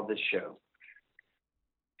 whenever I saw this show,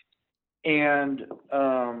 and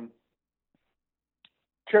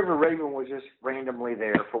Trevor Rabin was just randomly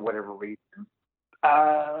there for whatever reason.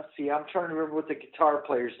 Let's see, I'm trying to remember what the guitar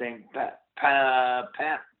player's name, Pat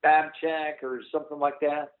Babchak or something like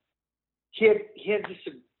that. He had just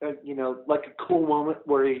like a cool moment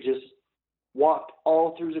where he just walked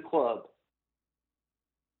all through the club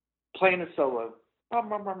playing a solo,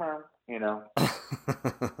 and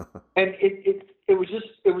it was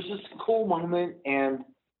just a cool moment, and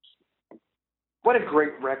what a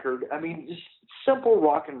great record. I mean, just simple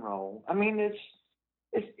rock and roll. I mean,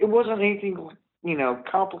 it wasn't anything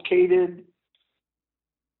complicated.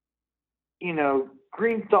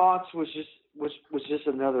 Green Thoughts was just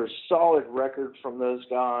another solid record from those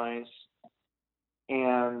guys,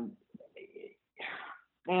 and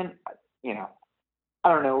I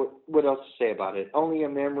don't know what else to say about it. Only a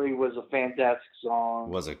Memory was a fantastic song.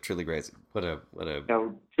 Was a truly great. What a.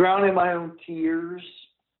 Drown in My Own Tears.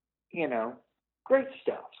 Great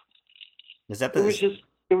stuff. Is that it was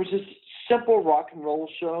just simple rock and roll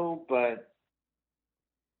show, but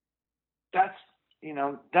that's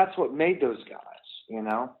what made those guys.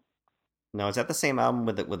 No, is that the same album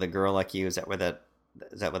with A Girl Like You? Is that where that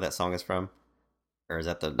song is from, or is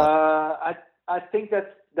that the? I think that's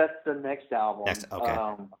the next album. Okay.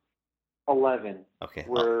 11. Okay.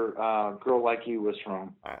 Where Girl Like You was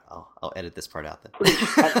from. All right, I'll edit this part out then.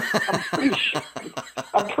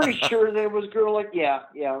 I'm pretty sure that it was Girl Like it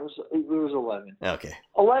was 11. Okay.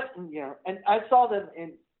 11, and I saw them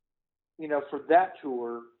in for that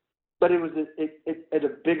tour, but it was at a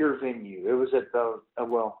bigger venue. It was at the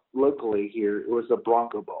locally here it was the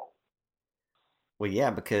Bronco Bowl. Well,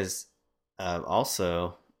 yeah, because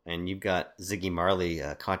also. And you've got Ziggy Marley,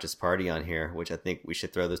 Conscious Party on here, which I think we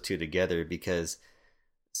should throw those two together because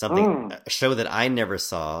a show that I never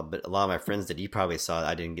saw, but a lot of my friends that you probably saw,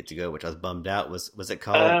 I didn't get to go, which I was bummed out. Was it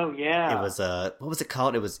called? Oh yeah. It was what was it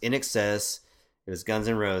called? It was In Excess. It was Guns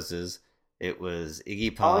N' Roses. It was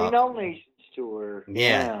Iggy Pop. All Nations tour.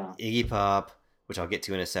 Yeah, Iggy Pop, which I'll get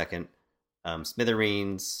to in a second.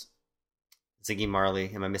 Smithereens, Ziggy Marley.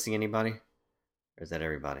 Am I missing anybody? Or is that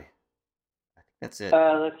everybody? That's it.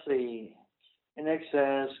 Let's see. In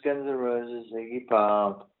Excess, Guns N' Roses, Iggy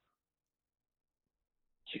Pop,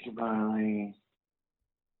 Ziggy Marley.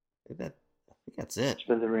 I think that's it.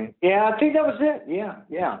 Yeah, I think that was it.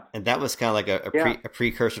 Yeah. And that was kind of like a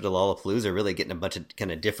precursor to Lollapalooza, really getting a bunch of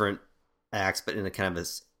kind of different acts, but in a kind of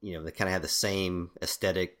they kind of had the same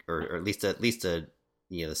aesthetic, or at least the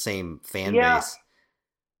same fan base.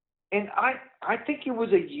 And I think it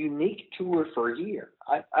was a unique tour for a year.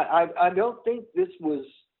 I don't think this was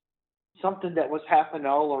something that was happening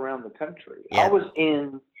all around the country. Yeah. I was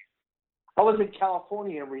in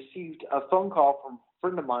California and received a phone call from a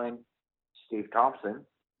friend of mine, Steve Thompson.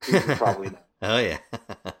 Who you probably know. Oh yeah.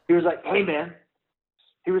 He was like, "Hey man,"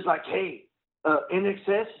 he was like, "Hey, In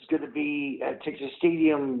Excess is going to be at Texas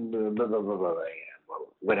Stadium, blah, blah, blah, blah,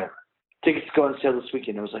 whatever. Tickets go on sale this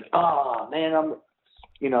weekend." I was like, "Oh man, I'm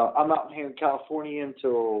out here in California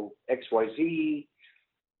until XYZ.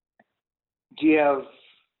 Do you have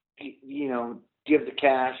the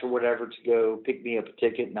cash or whatever to go pick me up a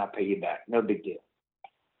ticket and I'll pay you back? No big deal."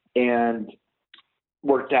 And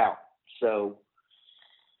worked out. So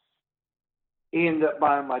he ended up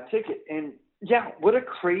buying my ticket. And yeah, what a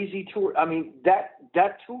crazy tour. I mean, that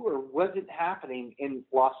tour wasn't happening in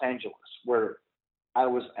Los Angeles where I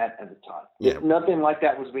was at the time. Yeah. Nothing like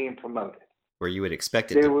that was being promoted. Where you would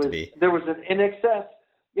expect it to be. There was an NXS.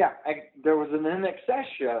 Yeah, there was an NXS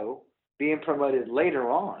show being promoted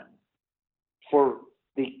later on for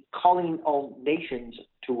the Calling All Nations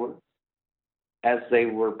tour, as they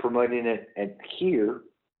were promoting it at here,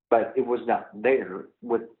 but it was not there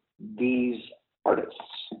with these artists.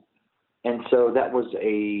 And so that was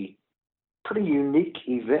a pretty unique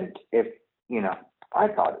event, I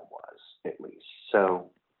thought it was, at least.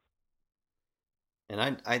 So.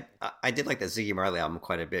 And I did like that Ziggy Marley album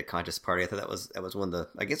quite a bit. Conscious Party. I thought that was one of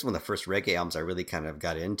the first reggae albums I really kind of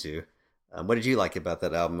got into. What did you like about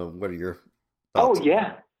that album? What are your thoughts? Oh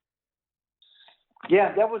yeah,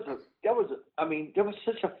 that was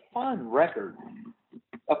such a fun record.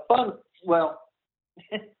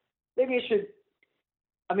 Maybe I should.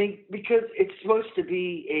 Because it's supposed to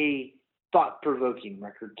be a thought-provoking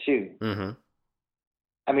record too. Mm-hmm.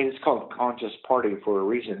 It's called Conscious Party for a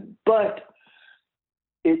reason, but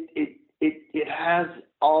it has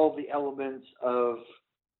all the elements of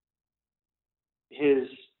his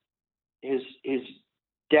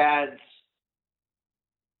dad's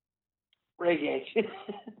reggae.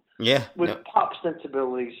 Yeah. With pop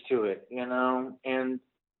sensibilities to it, and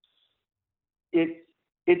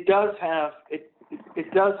it does have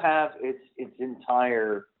it does have its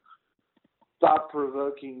entire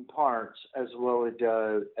thought-provoking parts, as well as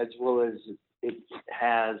it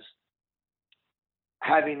has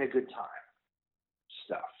having a good time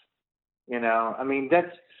stuff. I mean,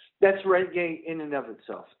 that's reggae in and of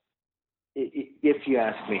itself, if you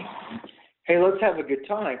ask me. Hey, let's have a good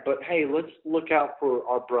time, but hey, let's look out for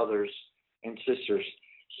our brothers and sisters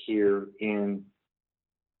here in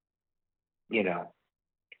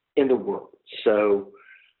the world. So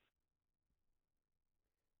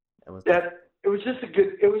it was just a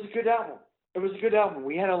good album. It was a good album.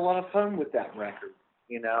 We had a lot of fun with that record,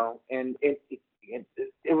 and it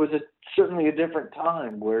was certainly a different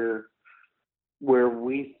time where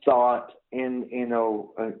we thought in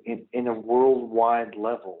a worldwide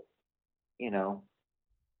level, and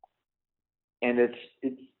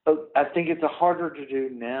I think it's harder to do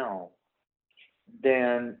now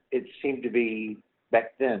than it seemed to be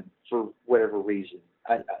back then for whatever reason.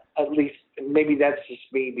 At least maybe that's just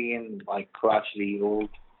me being like crotchety old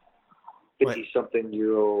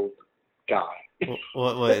 50-something-year-old guy.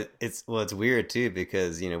 It's weird too,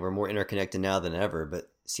 because we're more interconnected now than ever, but it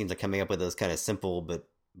seems like coming up with those kind of simple but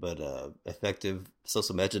effective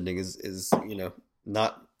social messaging is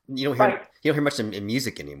not, you don't hear much in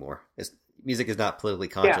music anymore. Music is not politically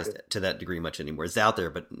conscious to that degree much anymore. It's out there,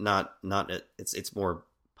 but not it's more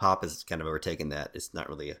pop has kind of overtaken that. It's not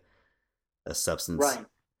really a substance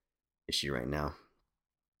issue right now.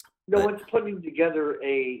 No one's putting together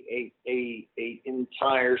a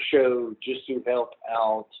entire show just to help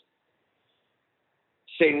out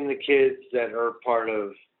saving the kids that are part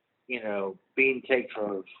of, being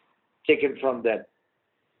taken from that.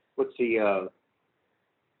 What's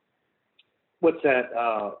that?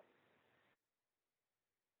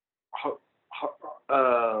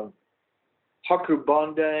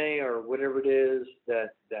 Hakubande or whatever it is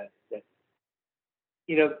that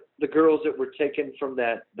the girls that were taken from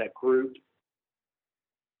that group.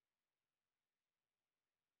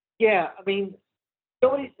 Yeah, I mean,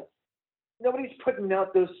 nobody's putting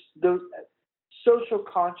out those social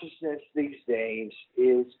consciousness these days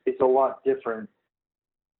is a lot different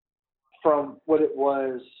from what it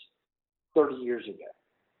was 30 years ago.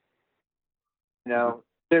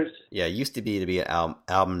 There's it used to be an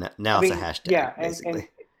album. Now it's a hashtag, basically.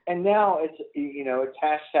 And now it's it's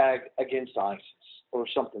hashtag against ISIS or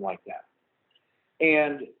something like that.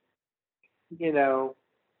 And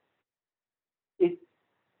it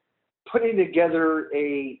putting together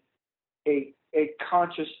a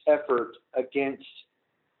conscious effort against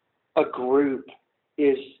a group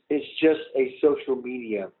is just a social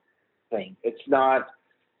media thing. It's not,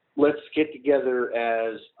 let's get together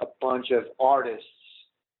as a bunch of artists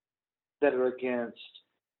that are against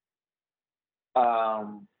a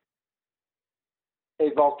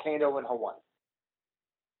volcano in Hawaii.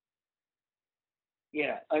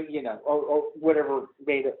 Or whatever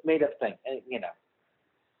made up thing.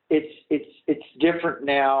 It's different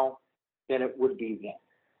now than it would be then,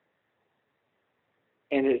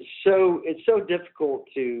 and it's so difficult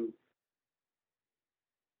to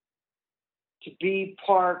be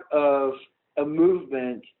part of a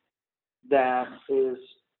movement that is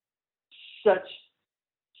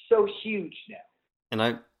so huge now.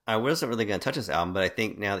 And I wasn't really going to touch this album, but I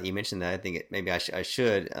think now that you mentioned that, I think maybe I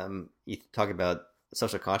should. You talk about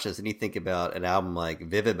social conscious, and you think about an album like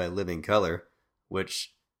 "Vivid" by Living Colour,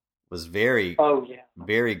 which was very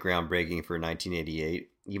groundbreaking for 1988.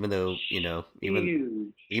 Even though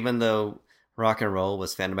even though rock and roll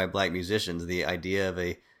was founded by black musicians, the idea of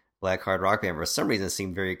a black hard rock band for some reason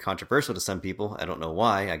seemed very controversial to some people. I don't know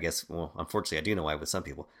why. I guess, well, unfortunately, I do know why with some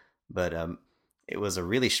people, but it was a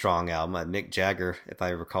really strong album. Mick Jagger, if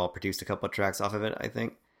I recall, produced a couple of tracks off of it, I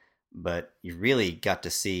think. But you really got to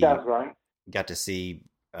see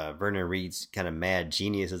Vernon Reid's kind of mad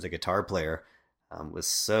genius as a guitar player. Was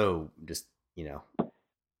so just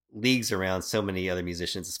leagues around so many other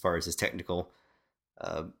musicians as far as his technical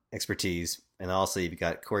expertise. And also you've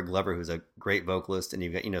got Corey Glover, who's a great vocalist, and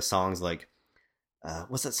you've got songs like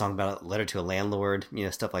what's that song about, Letter to a Landlord,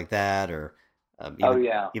 stuff like that, or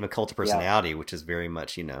even Cult of Personality, which is very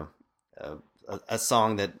much a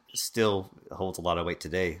song that still holds a lot of weight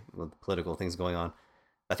today with political things going on.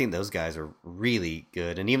 I think those guys are really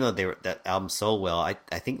good, and even though that album sold well, I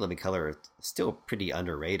think Living Colour is still pretty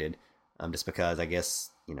underrated, just because I guess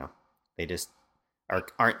they just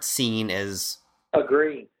aren't seen as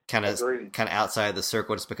kind of outside the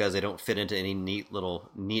circle, just because they don't fit into any neat little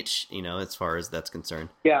niche, as far as that's concerned.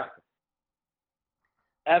 Yeah,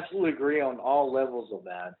 absolutely agree on all levels of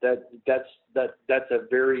that. That's a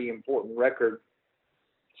very important record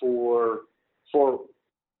for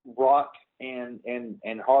rock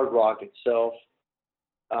and hard rock itself,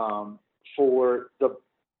 for the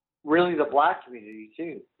black community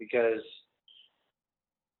too, because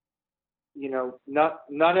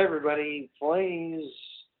not everybody plays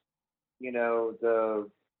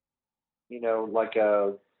like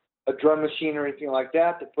a drum machine or anything like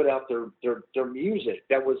that to put out their music.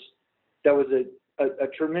 That was a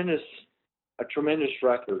tremendous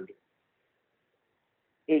record.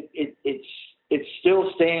 It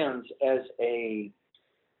still stands as a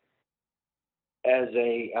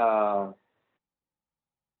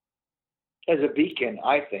beacon,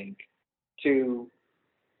 I think, to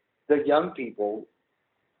the young people,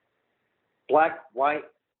 black, white,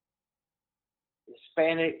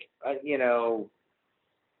 Hispanic,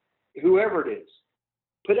 whoever it is,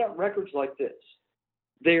 put out records like this.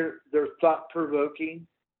 They're thought provoking.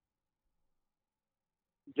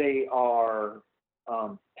 They are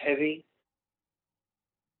heavy,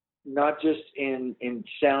 not just in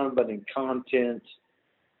sound but in content.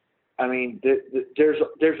 I mean,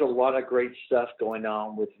 there's a lot of great stuff going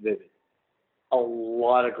on with Vivid. A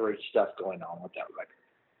lot of great stuff going on with that record,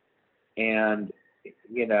 and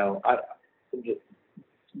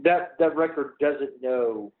that record doesn't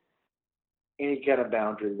know any kind of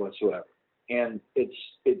boundary whatsoever. And it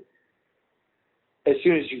as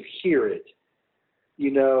soon as you hear it,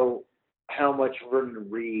 you know how much Vernon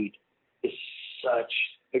Reid is such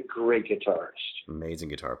a great guitarist. Amazing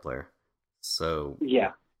guitar player. So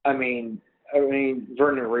yeah, I mean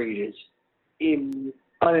Vernon Reid is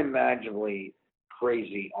unimaginably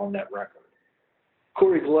crazy on that record.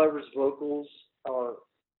 Corey Glover's vocals are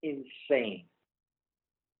insane.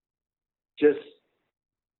 Just,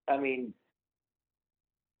 I mean,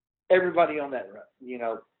 everybody on that,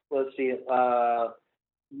 let's see,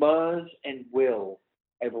 Muzz and Will,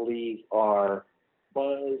 I believe, are,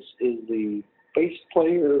 Muzz is the bass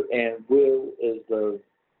player and Will is the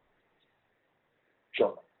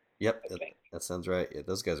drummer. Yep, that sounds right. Yeah,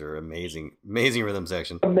 those guys are amazing. Amazing rhythm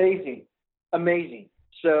section. Amazing.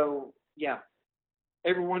 So, yeah,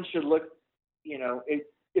 everyone should look,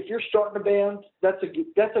 if you're starting a band, that's a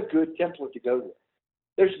good template to go with.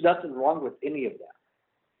 There's nothing wrong with any of that.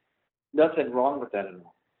 Nothing wrong with that at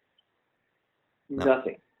all. No.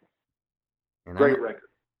 Nothing. And Great record.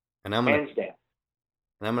 And I'm hands down.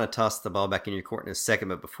 And I'm gonna toss the ball back in your court in a second,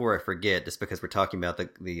 but before I forget, just because we're talking about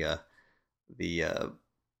the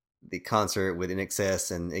concert with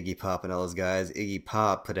INXS and Iggy Pop and all those guys, Iggy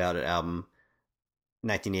Pop put out an album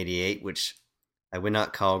 1988, which I would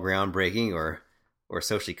not call groundbreaking or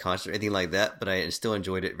socially conscious or anything like that, but I still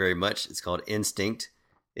enjoyed it very much. It's called Instinct.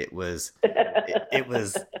 It was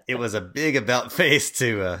a big about face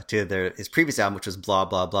to his previous album, which was Blah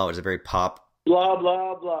Blah Blah, which is a very pop, blah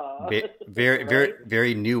blah blah, very very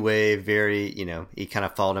very new wave. Very he kind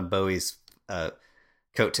of followed in Bowie's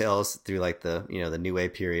coattails through like the the new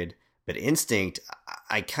wave period. But Instinct,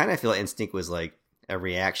 I kind of feel like Instinct was like a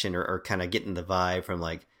reaction or kind of getting the vibe from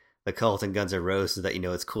like the Cult and Guns N' Roses, that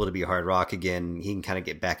it's cool to be hard rock again. He can kind of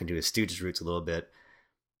get back into his Stooges roots a little bit.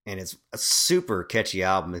 And it's a super catchy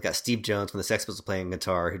album. It's got Steve Jones from the Sex Pistols playing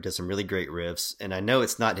guitar, who does some really great riffs. And I know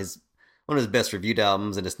it's not one of his best reviewed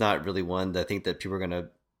albums, and it's not really one that I think that people are going to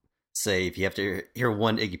say, if you have to hear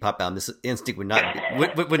one Iggy Pop album, this Instinct would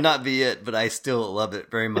not be it. But I still love it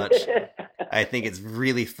very much. I think it's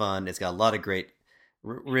really fun. It's got a lot of great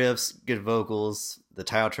riffs, good vocals. The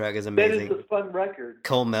title track is amazing. That is a fun record.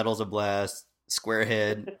 Cold Metal's a blast.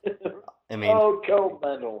 Squarehead. I mean, Cold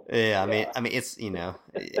Metal. Yeah, I mean, it's you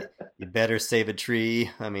better save a tree.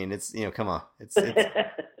 I mean, it's come on,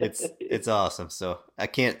 it's awesome. So I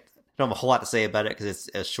don't have a whole lot to say about it because it's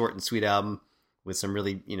a short and sweet album with some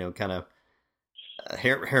really kind of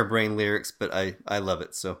harebrained lyrics, but I love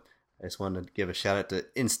it. So I just wanted to give a shout out to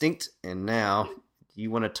Instinct. And now, do you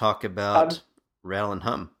want to talk about Rattle and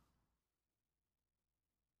Hum?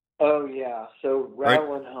 Oh yeah, so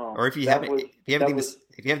Rattle and Hum. Or if you have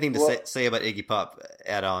anything to say about Iggy Pop,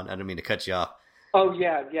 add on. I don't mean to cut you off. Oh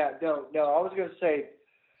yeah, no. I was going to say,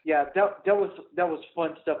 yeah, that was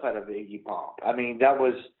fun stuff out of Iggy Pop. I mean, that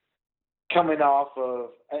was coming off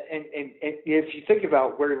of, and if you think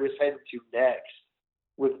about where he was headed to next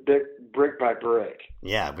with Brick by Brick.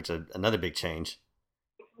 Yeah, which is another big change.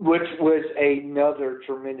 Which was another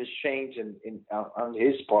tremendous change on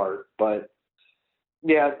his part, but.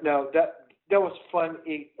 Yeah, no, that was fun,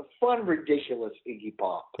 ridiculous Iggy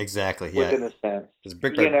Pop. Exactly, yeah. Within a sense. Because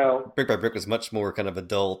Brick by Brick was much more kind of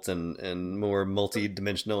adult and more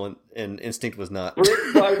multi-dimensional, and Instinct was not.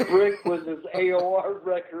 Brick by Brick was his AOR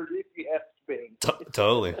record, if you ask me.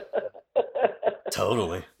 Totally.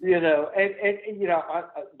 Totally. And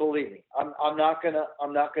believe me, I'm not gonna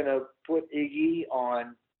put Iggy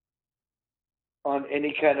on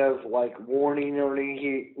any kind of like warning or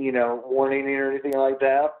anything like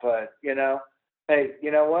that. But hey,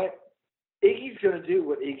 you know what? Iggy's gonna do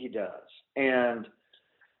what Iggy does, and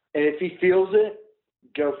if he feels it,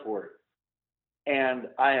 go for it. And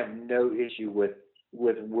I have no issue with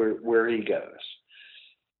where he goes.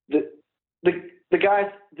 The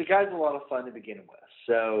guy's a lot of fun to begin with.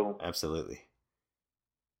 So absolutely.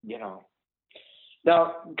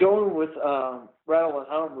 Now going with Rattle and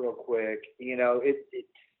Home real quick,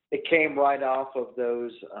 it came right off of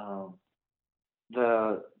those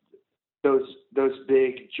those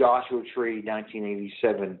big Joshua Tree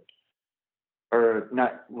 1987 or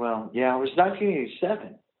not. Well, yeah, it was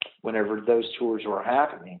 1987 whenever those tours were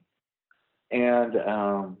happening, and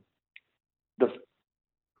the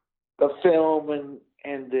film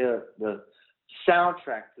and the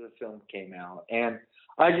soundtrack to the film came out, and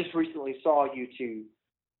I just recently saw U2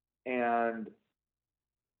 and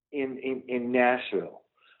in Nashville,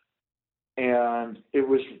 and it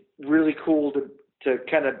was really cool to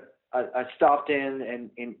kind of I stopped in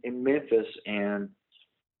Memphis, and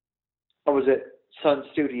I was at Sun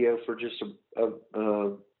Studio for just a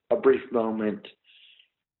brief moment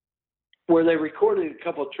where they recorded a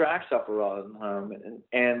couple of tracks off of Rattle and Home,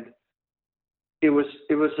 and it was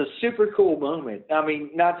a super cool moment. I mean,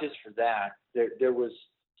 not just for that. There's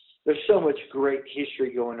so much great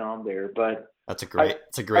history going on there, but it's a great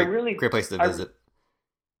place to visit.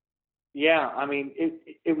 Yeah, I mean,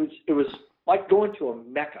 it was like going to a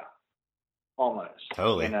Mecca almost.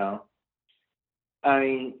 Totally. I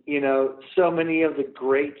mean, so many of the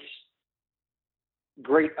great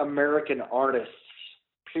American artists,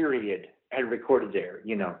 period, had recorded there.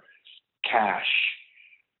 Cash.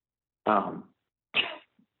 I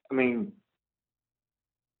mean,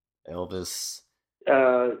 Elvis.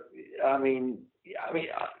 Jerry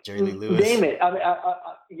Lee Lewis. Name it.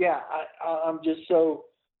 I'm just so.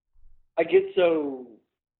 I get so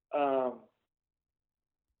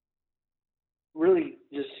really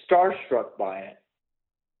just starstruck by it.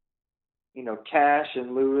 Cash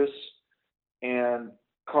and Lewis and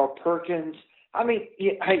Carl Perkins. I mean,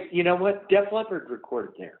 hey, you know what? Def Leppard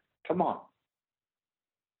recorded there. Come on.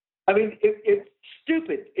 I mean, it's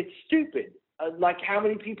stupid. It's stupid. Like how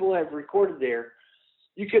many people have recorded there?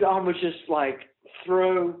 You could almost just like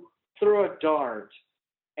throw a dart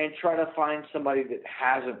and try to find somebody that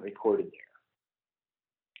hasn't recorded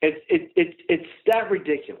there. It's that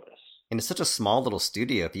ridiculous. And it's such a small little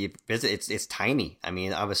studio. If you visit, it's tiny. I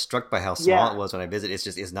mean, I was struck by how small it was when I visited.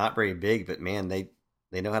 It's not very big, but man, they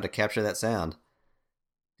know how to capture that sound.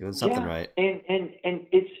 Doing something right. And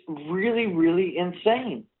it's really, really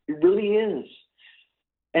insane. It really is.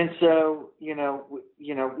 And so, we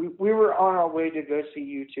were on our way to go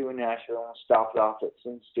see U2 in Nashville and stopped off at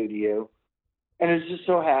Sun Studio. And it just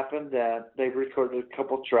so happened that they recorded a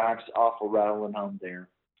couple tracks off of Rattle and Home there.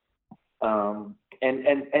 And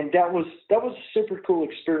that was a super cool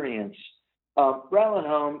experience. Rattle and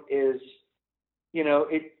Home is,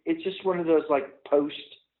 it's just one of those like post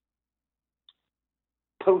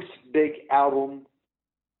big album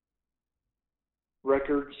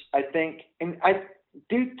records, I think. And I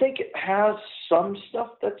do think it has some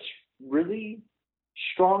stuff that's really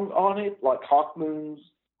strong on it, like Hawk Moon's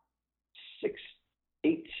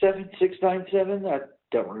 687, 697. I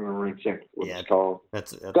don't remember exactly what it's called.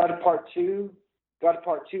 That's God of Part 2. God of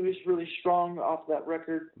Part 2 is really strong off that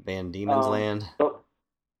record. Van Diemen's Land.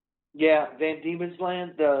 Yeah, Van Diemen's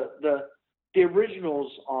Land. The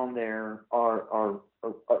originals on there are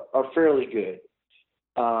fairly good.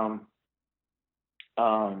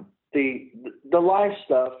 The live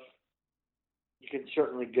stuff you can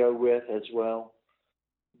certainly go with as well,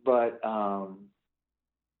 but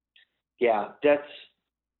that's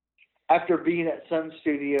after being at Sun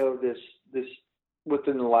Studio this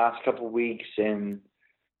within the last couple of weeks and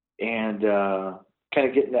kind of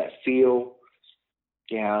getting that feel.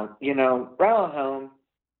 Yeah, Rattle and Home.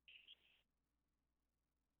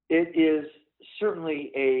 It is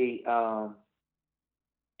certainly a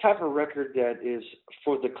type of record that is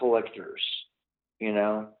for the collectors.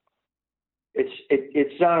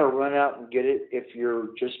 It's not a run out and get it if you're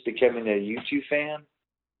just becoming a U2 fan.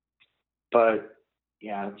 But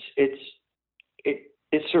yeah, it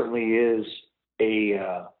certainly is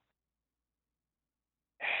a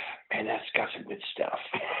man. That's got some good stuff.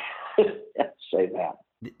 Let's say that.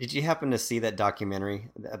 Did you happen to see that documentary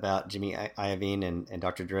about Jimmy Iovine and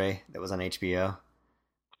Dr. Dre that was on HBO?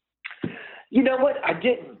 You know what? I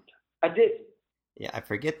didn't. Yeah, I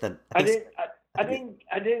forget that. I didn't. I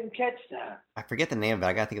didn't catch that. I forget the name of it.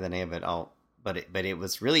 I gotta think of the name of it. All, but it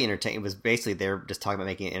was really entertaining. It was basically they're just talking about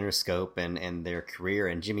making an Interscope and their career.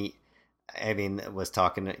 And Jimmy Iovine was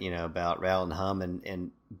talking, about Rattle and Hum,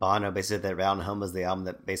 and Bono basically said that Rattle and Hum was the album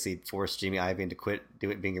that basically forced Jimmy Iovine to quit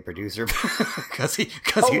being a producer because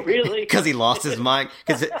Really? he lost his mind.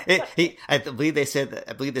 Because I believe they said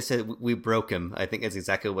we broke him. I think that's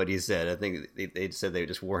exactly what he said. I think they said they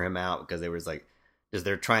just wore him out because they was like, because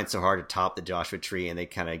they're trying so hard to top the Joshua Tree, and they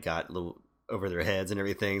kind of got a little over their heads and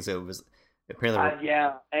everything. So it was apparently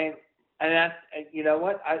Yeah, and that, you know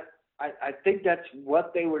what, I think that's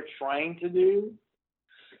what they were trying to do.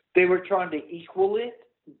 They were trying to equal it,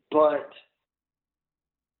 but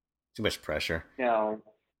too much pressure. Yeah,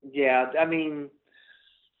 I mean,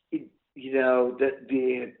 there's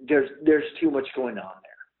too much going on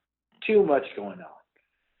there. Too much going on.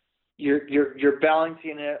 You're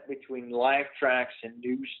balancing it between live tracks and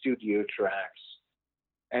new studio tracks,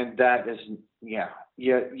 and that is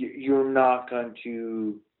you're not going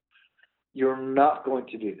to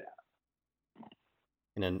do that.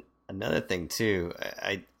 And then another thing too,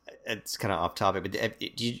 it's kind of off topic, but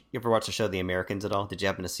did you ever watch the show The Americans at all? Did you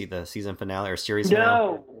happen to see the season finale or series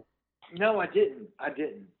finale? No, I didn't.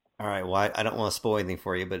 All right, well, I don't want to spoil anything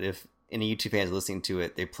for you, but if any YouTube fans listening to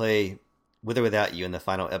it, they play With or Without You in the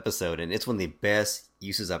final episode, and it's one of the best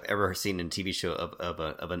uses I've ever seen in a TV show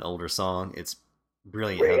of an older song. It's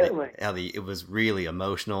brilliant. Really? It was really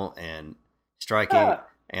emotional and striking.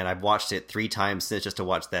 And I've watched it 3 times since just to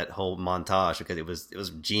watch that whole montage because it was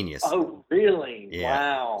genius. Oh, really? Yeah.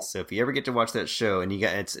 Wow. So if you ever get to watch that show, and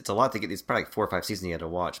it's a lot to get, it's probably like 4 or 5 seasons you had to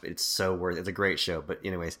watch, but it's so worth it. It's a great show. But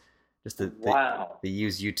anyways, just they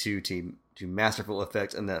use you2 to masterful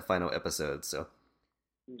effect in that final episode. So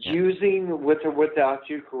using With or Without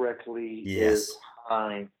You correctly is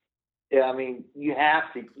fine. Yeah, I mean you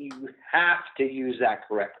have to use that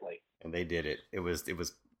correctly. And they did it. It was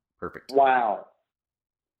perfect. Wow.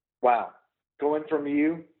 Going from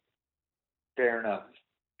you, fair enough.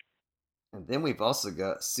 And then we've also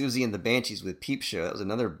got Susie and the Banshees with Peep Show. That was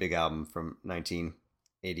another big album from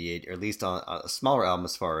 1988, or at least on a smaller album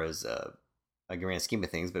as far as a grand scheme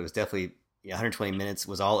of things. But it was definitely 120 minutes.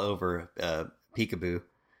 Was all over Peekaboo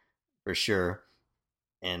for sure.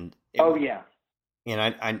 And yeah.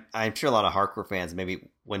 And I'm sure a lot of hardcore fans maybe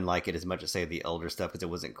wouldn't like it as much as say the older stuff because it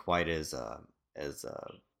wasn't quite as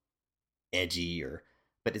edgy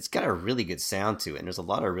but it's got a really good sound to it, and there's a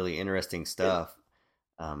lot of really interesting stuff.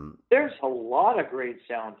 There's a lot of great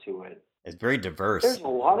sound to it. It's very diverse. There's a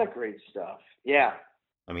lot of great stuff. Yeah.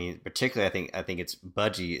 I mean, particularly, I think it's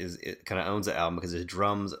Budgie it kind of owns the album because his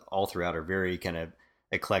drums all throughout are very kind of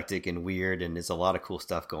eclectic and weird, and there's a lot of cool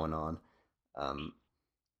stuff going on. I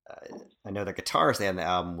know the guitarist they had on the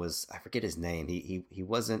album was, I forget his name. It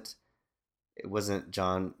wasn't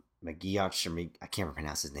John McGeoch or I can't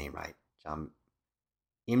pronounce his name right. John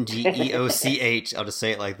Mgeoch. I'll just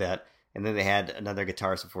say it like that. And then they had another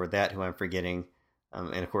guitarist before that who I'm forgetting.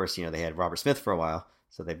 And of course, they had Robert Smith for a while.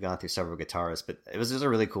 So they've gone through several guitarists. But it was just a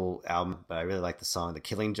really cool album. But I really liked the song. The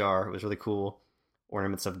Killing Jar was really cool.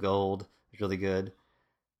 Ornaments of Gold was really good.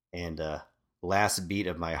 And Last Beat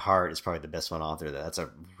of My Heart is probably the best one off there. That's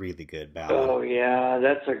a really good ballad. Oh, yeah.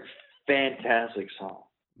 That's a fantastic song.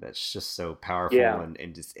 That's just so powerful. Yeah.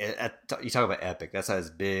 And just, you talk about epic. That's how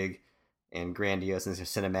it's big and grandiose and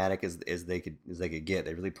cinematic as they could get.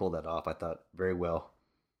 They really pulled that off, I thought, very well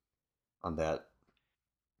on that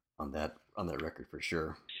record for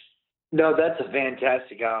sure. No, that's a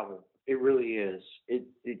fantastic album. It really is. It's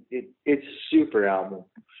a super album.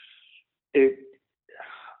 I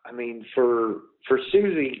mean, for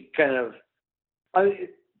Susie, kind of,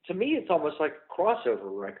 to me, it's almost like a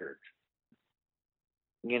crossover record.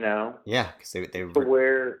 Yeah, because they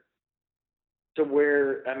were to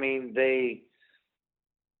where I mean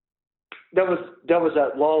that was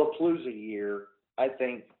that Lollapalooza year, I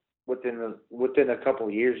think, within a couple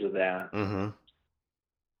of years of that. Mm-hmm.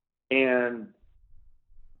 And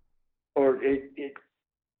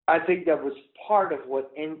I think that was part of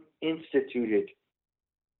what instituted,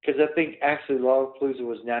 because I think actually Lollapalooza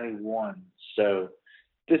was 91, so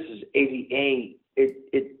this is 88.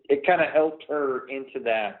 It kind of helped her into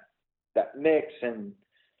that mix, and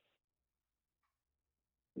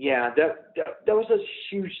yeah, that was a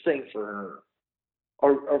huge thing for her,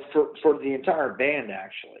 or for the entire band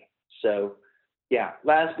actually. So yeah,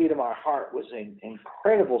 Last Beat of My Heart was an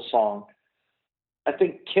incredible song. I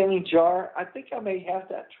think Killing Jar, I think I may have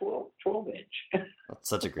that 12 inch. It's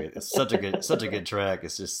such a good track.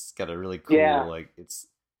 It's just got a really cool like it's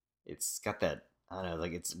got that, I don't know,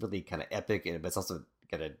 like it's really kind of epic, but it's also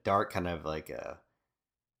got a dark kind of like a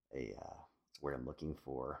word I'm looking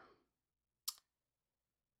for.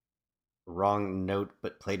 Wrong note,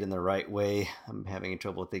 but played in the right way. I'm having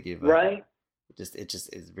trouble thinking of right. It just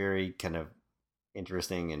is very kind of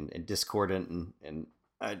interesting and discordant, and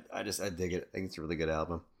I dig it. I think it's a really good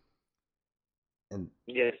album. And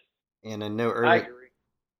Yes, and I know I agree.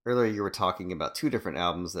 earlier you were talking about two different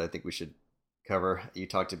albums that I think we should cover. You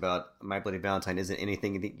talked about My Bloody Valentine Isn't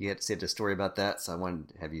Anything. You think you had to say a story about that, so I wanted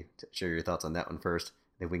to have you share your thoughts on that one first.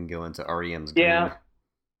 Then we can go into REM's Green. Yeah,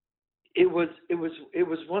 it was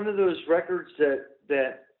one of those records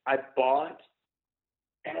that I bought,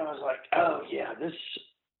 and I was like, oh yeah, this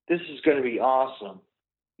is going to be awesome.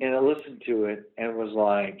 And I listened to it and was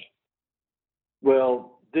like,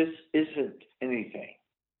 well, this isn't anything.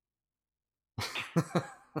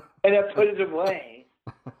 And I put it away.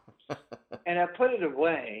 And I put it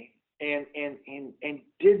away and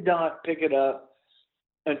did not pick it up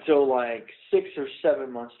until like 6 or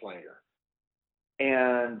 7 months later.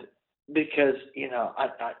 And because,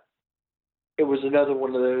 I it was another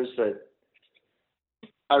one of those that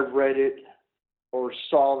I read it or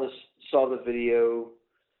saw the video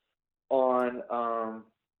on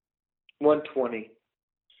 120,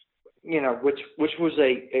 which was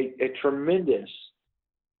a tremendous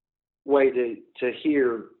way to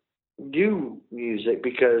hear new music,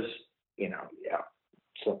 because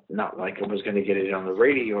so not like I was going to get it on the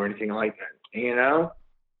radio or anything like that,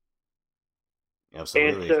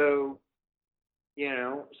 Absolutely.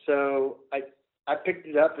 And so I picked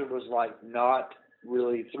it up and was like not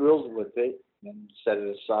really thrilled with it, and set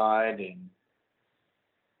it aside and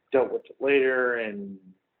dealt with it later, and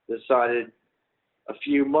decided a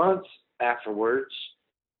few months afterwards,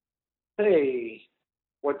 hey,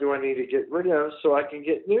 what do I need to get rid of so I can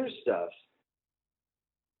get new stuff?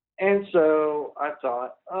 And so I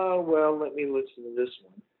thought, oh, well, let me listen to this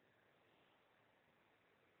one.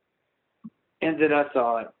 And then I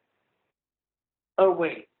thought, oh,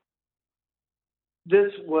 wait,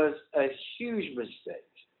 this was a huge mistake.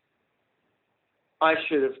 I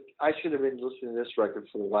should have been listening to this record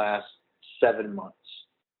for the last 7 months.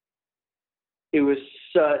 It was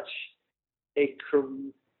such a,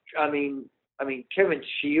 Kevin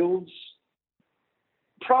Shields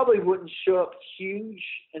probably wouldn't show up huge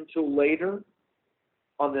until later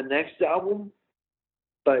on the next album,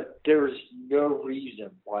 but there was no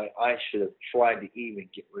reason why I should have tried to even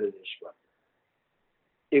get rid of this record.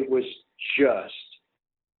 It was just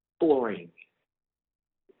boring.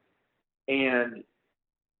 And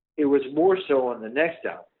it was more so on the next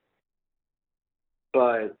album.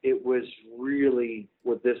 But it was really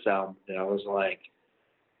with this album that I was like,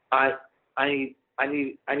 I need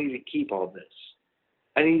to keep all this.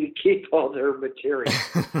 I need to keep all their material.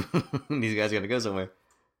 These guys got to go somewhere.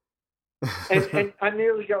 and I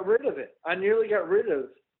nearly got rid of it. I nearly got rid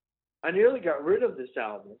of this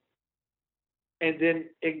album, and then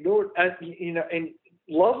ignored. And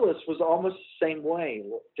Loveless was almost the same way,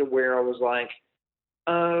 to where I was like,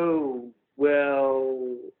 oh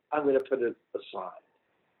well, I'm going to put it aside.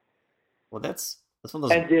 Well, that's one of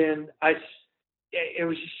those. And then it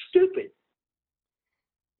was just stupid.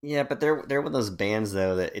 Yeah, but they're one of those bands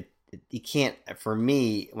though that you can't. For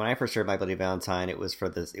me, when I first heard My Bloody Valentine, it was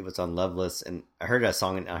on Loveless, and I heard a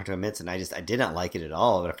song in Hard to Admit, and I did not like it at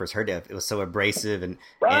all when I first heard it. It was so abrasive, and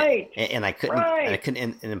right, and I couldn't,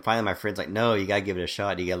 and then finally my friend's like, no, you gotta give it a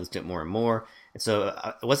shot. You gotta listen to it more and more. And so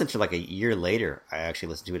it wasn't until like a year later I actually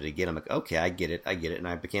listened to it again. I'm like, okay, I get it, and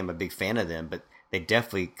I became a big fan of them. But they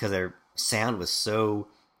definitely, because their sound was so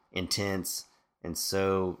intense and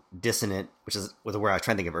so dissonant, which is the word I was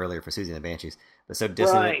trying to think of earlier for Susie and the Banshees, but so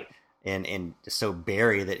dissonant. Right. And so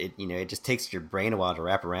buried that it just takes your brain a while to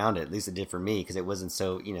wrap around it. At least it did for me, because it wasn't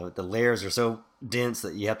so, the layers are so dense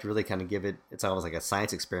that you have to really kind of give it. It's almost like a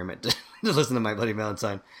science experiment to listen to My Bloody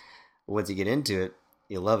Valentine. But once you get into it,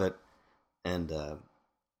 you love it. And I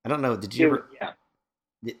don't know. Did you ever?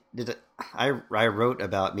 Yeah. I wrote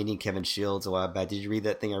about meeting Kevin Shields a while back. Did you read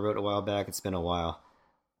that thing I wrote a while back? It's been a while.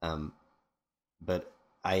 But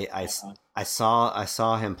I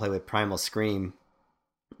saw him play with Primal Scream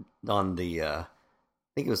on the I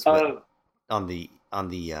think it was on the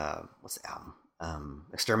what's the album,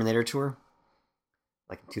 Exterminator tour,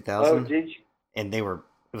 like in 2000. Oh, did you? And it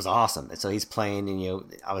was awesome. And so he's playing, and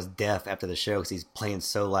I was deaf after the show because he's playing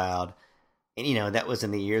so loud. And that was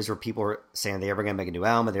in the years where people were saying, are they ever gonna make a new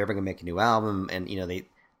album? Are they ever gonna make a new album? And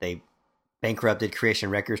they bankrupted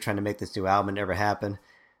Creation Records trying to make this new album. It never happened.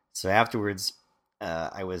 So afterwards,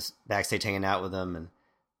 I was backstage hanging out with them,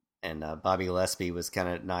 and Bobby Gillespie was kind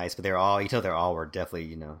of nice, but they're all were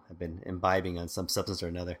definitely, have been imbibing on some substance or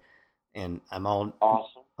another. And I'm all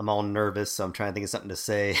I'm all nervous, so I'm trying to think of something to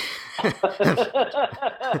say. I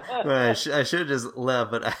should have just left,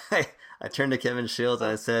 but I turned to Kevin Shields and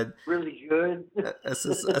I said, "Really good." I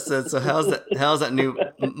said, so how's that new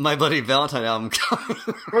My Bloody Valentine album coming?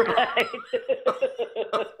 Right.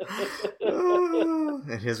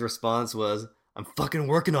 And his response was, "I'm fucking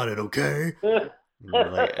working on it, okay?" And we're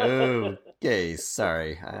like, "Oh, okay,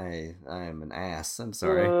 sorry. I am an ass. I'm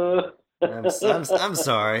sorry. I'm sorry.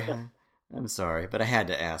 I'm sorry, but I had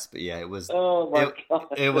to ask." But yeah, it was. Oh my God.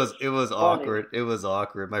 It was awkward. It was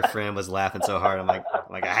awkward. My friend was laughing so hard. I'm like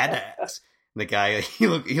I had to ask. And the guy, he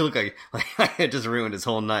looked like I had just ruined his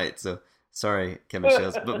whole night. So sorry, Kevin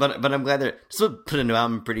Shields. But I'm glad they're supposed to put a new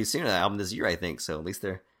album pretty soon. An album this year, I think. So at least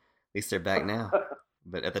they're back now.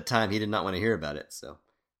 But at the time, he did not want to hear about it. So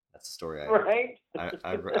that's the story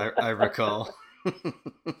I recall.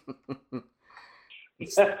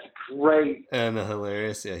 That's great. And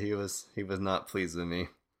hilarious. Yeah, he was not pleased with me.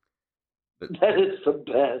 But that is the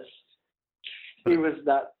best. He was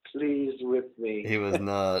not pleased with me. He was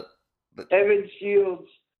not. But Evan Shields,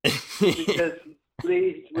 because he's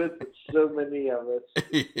pleased with so many of us.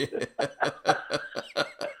 It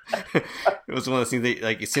was one of those things that,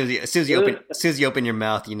 like, as soon as you open your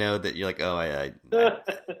mouth, you know that you're like, oh,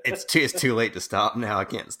 it's too late to stop now. I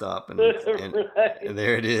can't stop, and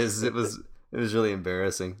there it is. It was really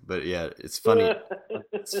embarrassing, but yeah, it's funny.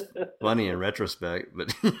 It's funny in retrospect,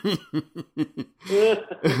 but I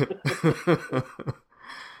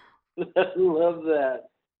love that.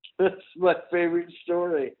 That's my favorite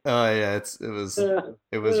story. Oh yeah, it was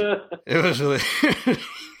really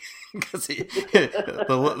because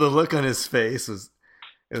the look on his face was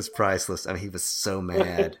priceless. I mean, he was so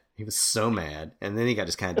mad. He was so mad, and then he got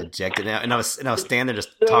just kind of dejected. And I was standing there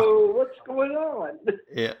just talking. So what's going on?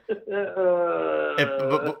 Yeah.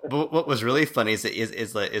 But what was really funny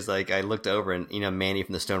is like I looked over and Manny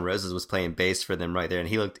from the Stone Roses was playing bass for them right there, and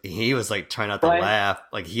he was like trying not to laugh,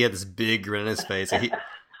 like he had this big grin on his face,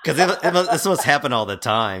 because this must happen all the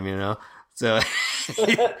time, So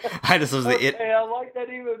I just was I like that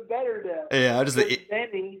even better now. Yeah, I just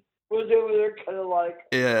Manny was over there kind of like,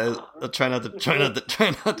 try not to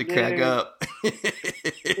crack up.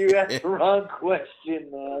 You asked the wrong question,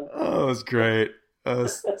 man. Oh, it was great. Oh, it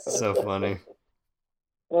was so funny.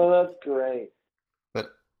 Oh, that's great.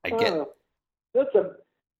 But I get that's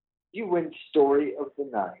you win story of the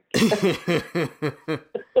night.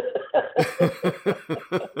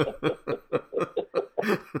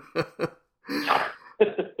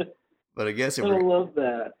 But I guess I love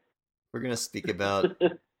that. We're gonna speak about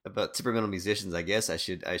temperamental musicians. I guess I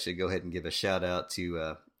should go ahead and give a shout out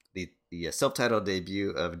to the self-titled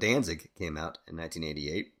debut of Danzig came out in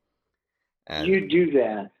 1988. You do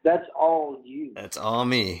that. That's all you. That's all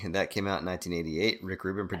me. And that came out in 1988. Rick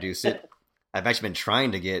Rubin produced it. I've actually been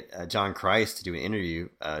trying to get John Christ to do an interview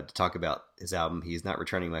to talk about his album. He's not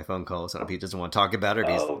returning my phone calls. I don't know if he doesn't want to talk about it.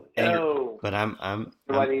 Or he's angry. No. But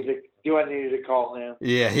Do I need to call him?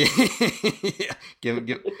 Yeah. Give.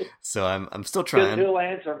 So I'm still trying. He'll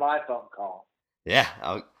answer my phone call. Yeah,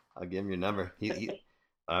 I'll give him your number. Yeah.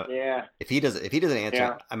 If he doesn't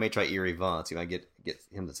answer, I may try Eerie Vaughn. See if I get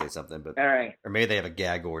him to say something. But all right. Or maybe they have a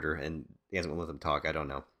gag order and he hasn't let them talk. I don't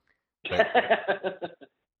know.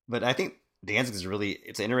 But I think Danzig is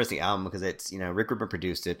it's an interesting album because it's Rick Rubin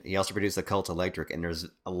produced it. He also produced The Cult Electric, and there's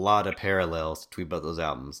a lot of parallels between both those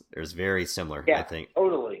albums. There's very similar. Yeah, I think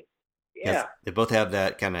totally. Yeah, they both have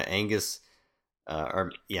that kind of Angus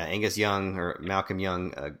Young or Malcolm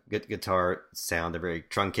Young good guitar sound. They're very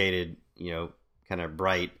truncated, kind of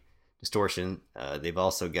bright distortion. They've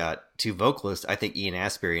also got two vocalists. I think Ian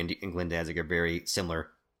Astbury and Glenn Danzig are very similar.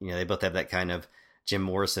 They both have that kind of Jim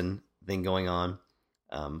Morrison thing going on.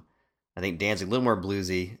 I think Danzig a little more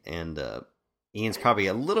bluesy, and Ian's probably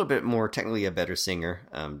a little bit more technically a better singer,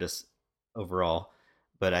 just overall.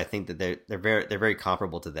 But I think that they're very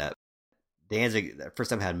comparable to that. Danzig, the first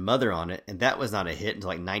time had Mother on it, and that was not a hit until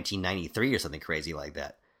like 1993 or something crazy like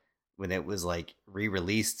that, when it was like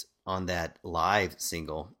re-released on that live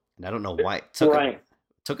single. And I don't know why it took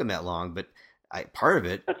him that long, but part of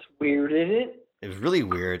it. That's weird, isn't it? It was really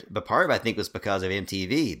weird, but part of it I think was because of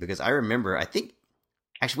MTV, because I remember, actually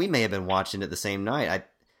we may have been watching it the same night.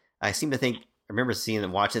 I seem to think, I remember seeing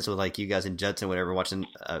and watching this with like you guys and Judson, whatever, watching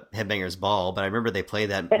Headbangers Ball. But I remember they play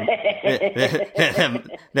that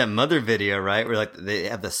that Mother video, right? Where like they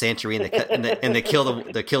have the sanctuary and they kill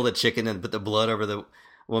the chicken and put the blood over the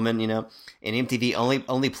woman, And MTV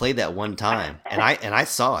only played that one time, and I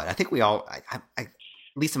saw it. I think we all, at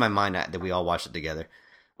least in my mind, that we all watched it together.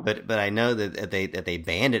 But I know that they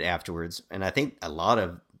banned it afterwards, and I think a lot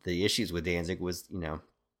of the issues with Danzig was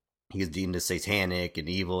he was deemed as satanic and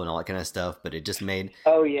evil and all that kind of stuff, but it just made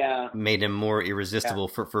Oh yeah. him more Yeah. irresistible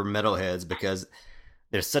for metalheads because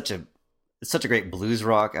there's such a great blues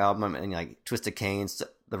rock album and like Twisted Canes.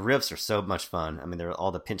 The riffs are so much fun. I mean, they're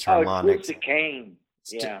all the pinch Oh, harmonics. Twisted Cane.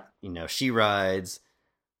 Yeah. She Rides,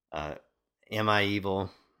 Am I Evil,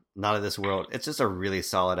 Not of This World. It's just a really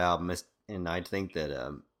solid album, and I think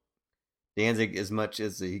that Danzig, as much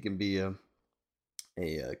as he can be a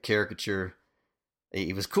caricature,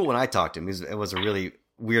 he was cool when I talked to him. It was a really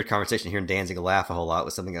weird conversation. Hearing Danzig laugh a whole lot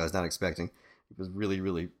was something I was not expecting. It was really,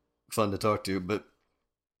 really fun to talk to, but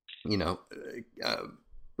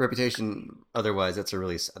Reputation. Otherwise, that's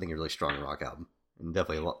I think a really strong rock album, and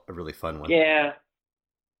definitely a really fun one. Yeah.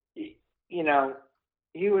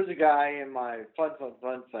 He was a guy in my Fun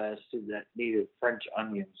Fest that needed French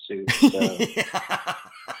onion soup. So.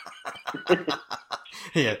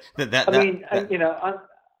 Yeah,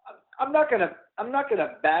 I'm not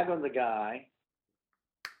gonna bag on the guy.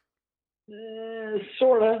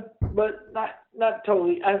 Sorta, but not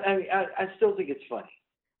totally. I still think it's funny.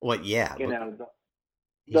 Well, yeah.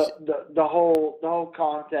 The whole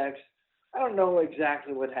context. I don't know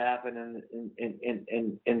exactly what happened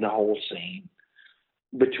in the whole scene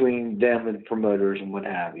between them and promoters and what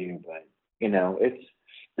have you, but it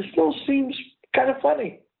still seems kind of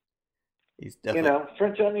funny. He's definitely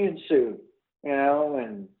French onion soup,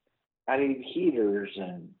 and I need heaters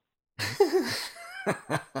and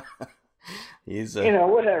he's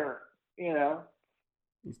whatever,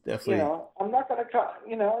 He's definitely I'm not gonna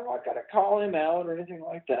call him out or anything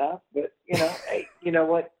like that, but hey, you know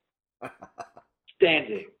what?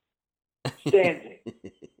 Standing.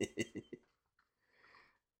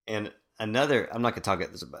 And another, I'm not going to talk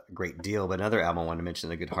about this about a great deal, but another album I wanted to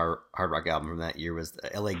mention, a good hard rock album from that year, was the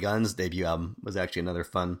LA Guns debut album. Was actually another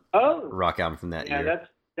fun rock album from that year.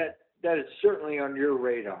 That is certainly on your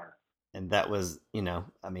radar. And that was,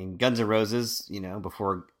 Guns N' Roses,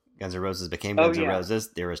 before Guns N' Roses became Guns N'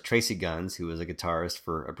 Roses, there was Tracy Guns, who was a guitarist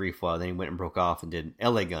for a brief while. Then he went and broke off and did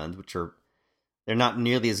LA Guns, which they're not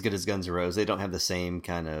nearly as good as Guns N' Roses. They don't have the same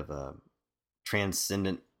kind of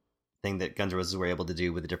transcendent thing that Guns N' Roses were able to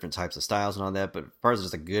do with the different types of styles and all that. But as far as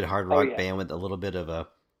just a good hard rock band with a little bit of a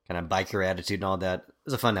kind of biker attitude and all that, it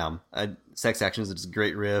was a fun album. Sex Actions is a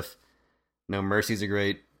great riff. No Mercy's a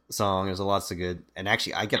great song. There's lots of good. And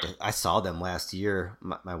actually, I saw them last year.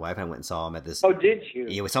 My wife and I went and saw them at this. Oh, did you?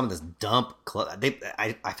 Yeah, with some of this dump club.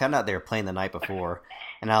 I found out they were playing the night before,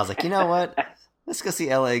 and I was like, you know what? Let's go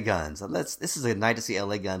see LA Guns. This is a night to see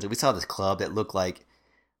LA Guns. And we saw this club that looked like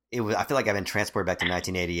it was. I feel like I've been transported back to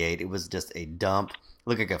 1988. It was just a dump. It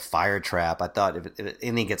looked like a fire trap. I thought if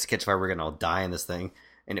anything gets catch fire, we're gonna all die in this thing.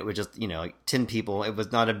 And it was just like 10 people. It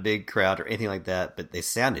was not a big crowd or anything like that, but they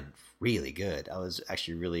sounded really good. I was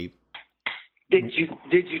actually really. Did you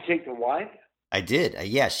take the wife? I did.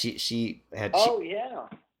 Yeah, she had.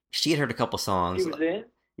 She had heard a couple songs. She was in.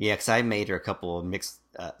 Yeah, because I made her a couple of mixed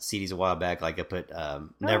CDs a while back. Like I put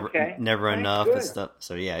Never Enough and stuff.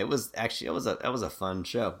 So yeah, it was a fun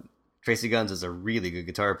show. Tracy Guns is a really good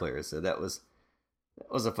guitar player, so that was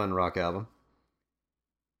a fun rock album.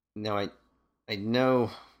 Now I know.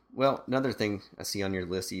 Well, another thing I see on your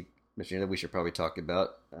list, Mr. that we should probably talk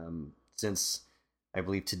about, since I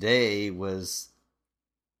believe today was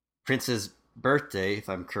Prince's birthday, if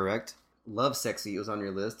I'm correct. Love Sexy was on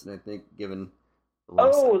your list, and I think given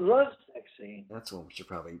Love Sexy. That's one we should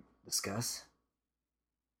probably discuss.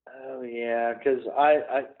 Oh yeah, because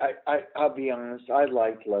I'll be honest, I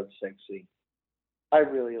liked Love Sexy. I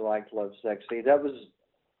really liked Love Sexy. That was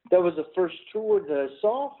the first tour that I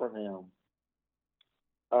saw from him.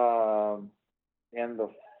 In the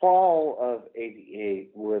fall of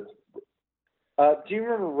 '88 with. Do you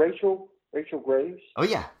remember Rachel Graves? Oh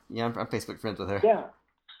yeah. I'm Facebook friends with her.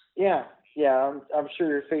 Yeah. I'm sure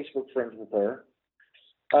you're Facebook friends with her.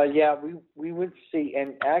 We went to see,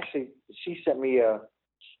 and actually she sent me a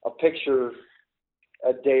picture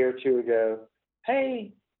a day or two ago.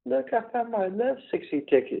 Hey, look, I found my Love Sexy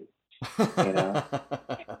ticket.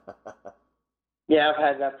 Yeah, I've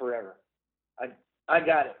had that forever. I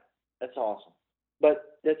got it. That's awesome.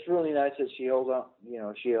 But that's really nice that she held on.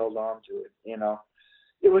 She held on to it.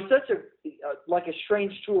 It was such a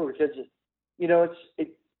strange tour because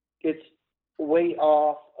it's way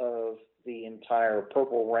off of the entire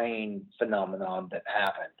Purple Rain phenomenon that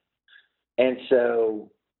happened, and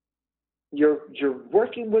so you're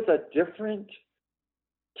working with a different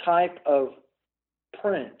type of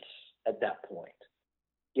Prince at that point.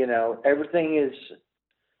 Everything is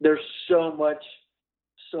there's so much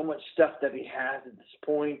stuff that he has at this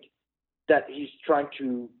point that he's trying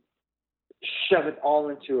to shove it all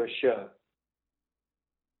into a show.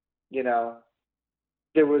 you know,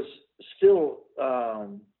 there was still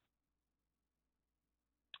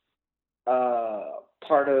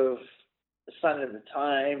part of the Sign of the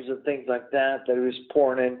Times and things like that he was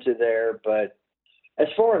pouring into there. But as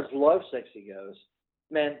far as Lovesexy goes,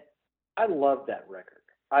 man, I loved that record.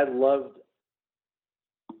 I loved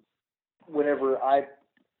whenever I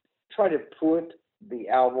try to put the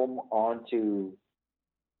album onto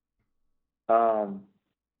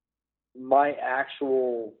my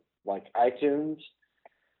actual like iTunes,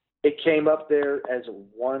 it came up there as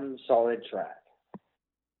one solid track.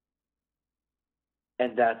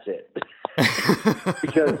 And that's it.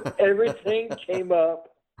 Because everything came up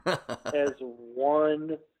as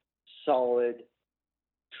one solid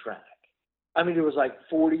track. I mean, it was like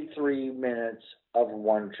 43 minutes of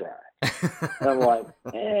one track. And I'm like,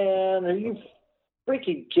 man, are you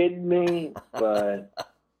freaking kidding me? But,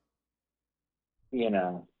 you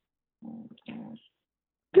know,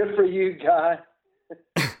 good for you, guy.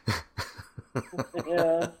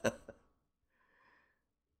 Yeah.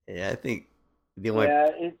 Yeah, I think the only...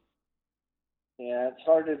 it's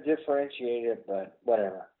hard to differentiate it, but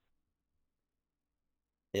whatever.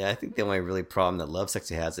 Yeah, I think the only really problem that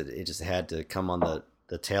Lovesexy has, it just had to come on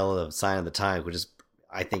the tail of Sign of the Times, which is,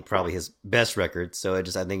 I think, probably his best record. So I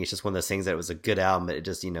think it's just one of those things that it was a good album, but it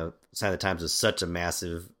just, Sign of the Times was such a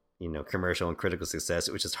massive, commercial and critical success.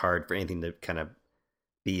 It was just hard for anything to kind of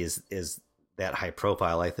be is that high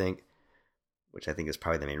profile, I think, which I think is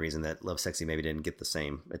probably the main reason that Lovesexy maybe didn't get the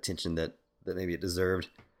same attention that maybe it deserved.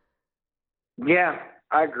 Yeah,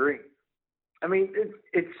 I agree. I mean,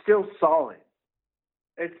 it's still solid.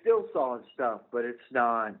 It's still solid stuff, but it's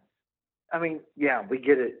not. I mean, yeah, we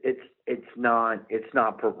get it. It's not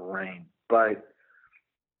Purple Rain, but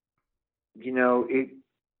if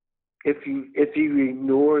you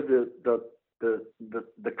ignore the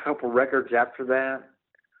couple records after that,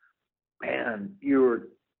 man, you're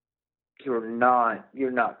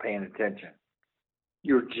not paying attention.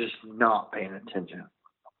 You're just not paying attention.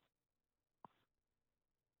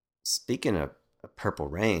 Speaking of Purple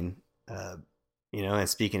Rain, and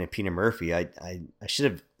speaking of Peter Murphy, I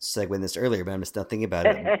should have segued this earlier, but I'm just not thinking about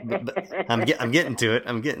it. but I'm getting to it.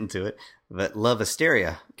 I'm getting to it. But Love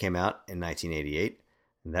Hysteria came out in 1988,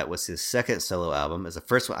 and that was his second solo album. As the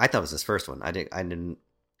first one, I thought it was his first one. I didn't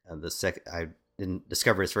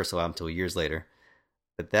discover his first solo album until years later.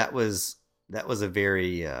 But that was a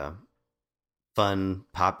very fun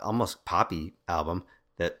almost poppy album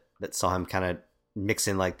that saw him kind of mix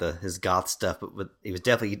in like his goth stuff, but he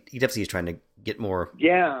definitely was trying to get more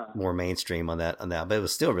mainstream on that, but it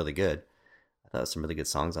was still really good. I thought some really good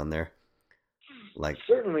songs on there. Like,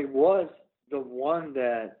 certainly was the one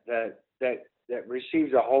that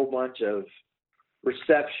received a whole bunch of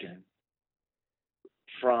reception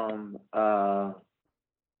from the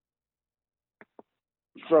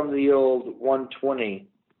old 120.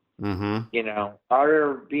 Mm-hmm. I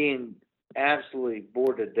remember being absolutely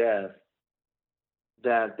bored to death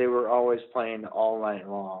that they were always playing all night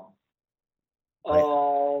long. Right.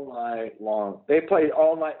 All night long. They played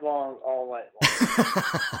all night long.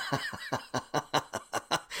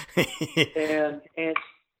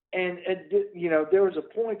 and there was a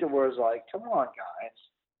point to where it was like, come on, guys.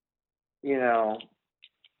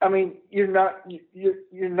 I mean, you're not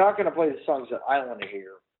going to play the songs that I want to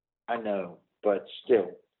hear. I know, but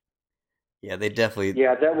still. Yeah, they definitely.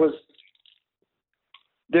 Yeah, that was.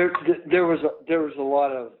 There was a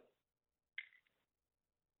lot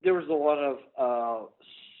of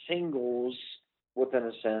singles within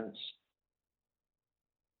a sense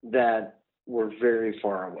that were very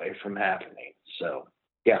far away from happening. So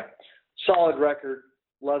yeah, solid record,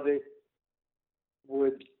 love it.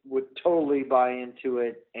 Would totally buy into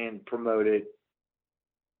it and promote it.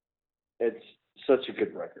 It's such a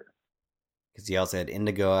good record. Because he also had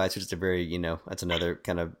Indigo Eyes, which is a very, that's another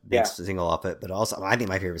kind of big single off it. But also, I think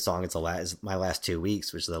my favorite song is My Last 2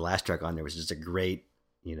 Weeks, which is the last track on there, which is just a great,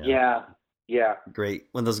 great,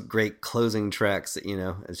 one of those great closing tracks that,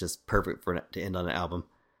 is just perfect to end on an album.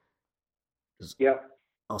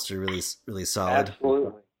 Also really, really solid.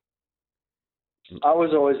 Absolutely. I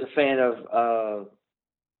was always a fan of,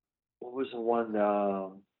 what was the one,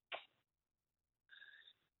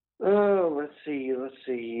 let's see.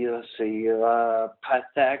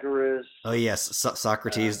 Pythagoras. Oh yes,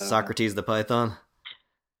 Socrates the Python.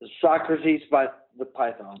 Socrates by the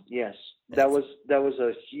Python. Yes, that was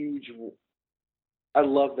a huge. I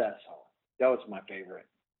love that song. That was my favorite.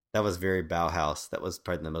 That was very Bauhaus. That was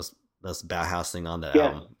probably the most Bauhaus thing on the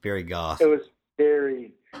album. Very goth. It was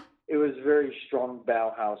very strong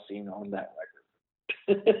Bauhausing on that record.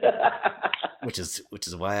 which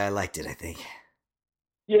is why I liked it, I think.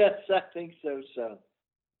 Yes, I think so.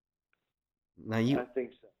 Now I you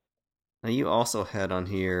think so. now you also had on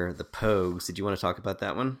here the Pogues. Did you want to talk about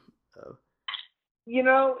that one? You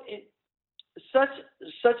know, such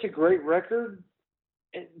such a great record,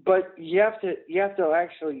 but you have to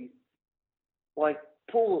actually like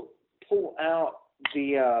pull out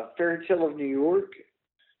the Fairy Tale of New York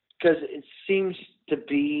because it seems to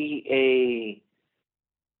be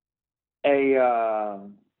a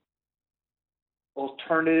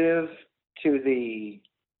alternative to the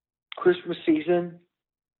Christmas season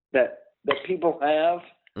that people have.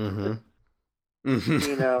 Mm-hmm.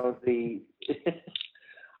 You know the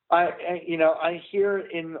I hear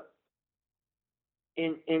in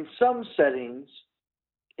some settings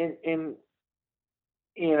in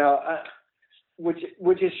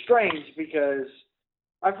which is strange because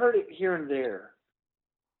I've heard it here and there.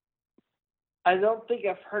 I don't think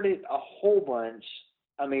I've heard it a whole bunch.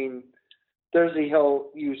 I mean, there's the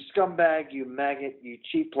whole "you scumbag, you maggot, you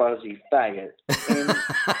cheap lousy faggot," and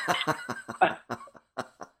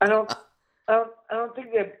I don't I don't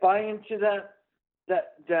think they buy into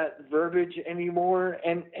that verbiage anymore.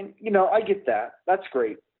 And I get that. That's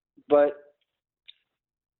great, but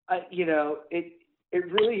it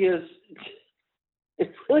really is.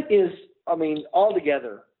 It really is. I mean,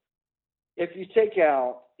 altogether, if you take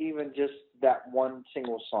out even just that one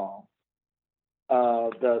single song,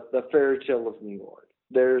 the Fairy Tale of New York,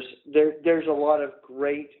 there's a lot of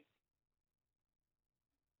great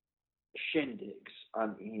shindigs. I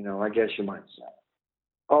guess you might say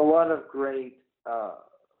a lot of great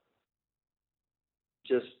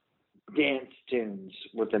just dance tunes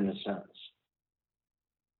within the sense.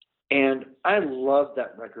 And I love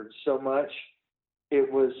that record so much. It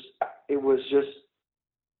was just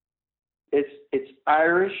it's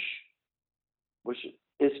Irish, which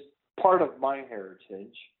is part of my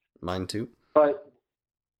heritage. Mine too. But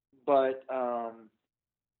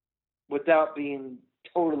without being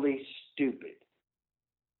totally stupid.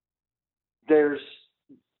 There's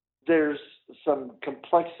some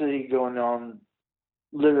complexity going on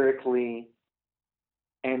lyrically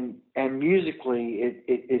and musically.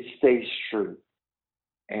 It stays true,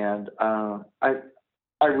 and I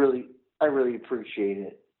really appreciate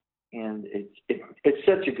it, and it's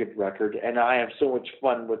such a good record, and I have so much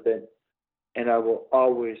fun with it, and I will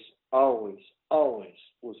always listen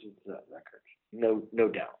to that record, no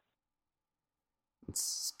doubt.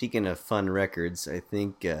 Speaking of fun records, I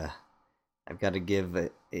think I've got to give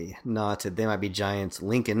a nod to They Might Be Giants,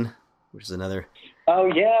 Lincoln, which is another Oh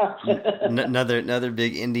yeah, another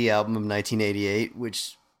big indie album of 1988,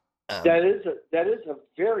 which that is a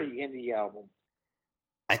very indie album.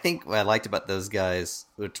 I think what I liked about those guys,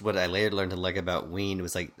 which what I later learned to like about Ween,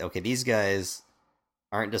 was like, okay, these guys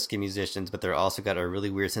aren't just good musicians, but they're also got a really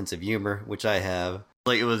weird sense of humor, which I have.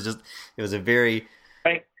 Like it was a very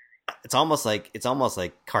Right. It's almost like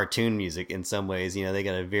cartoon music in some ways. They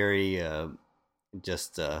got a very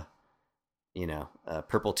just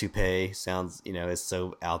Purple Toupee sounds is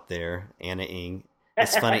so out there. Anna Ing,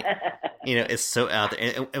 it's funny. It's so out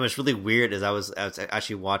there. And what's really weird is I was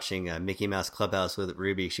actually watching Mickey Mouse Clubhouse with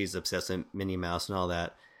Ruby. She's obsessed with Minnie Mouse and all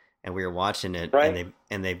that, and we were watching it. Right.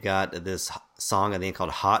 And they've got this song I think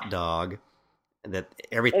called Hot Dog. That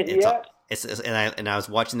everything Yeah. and I was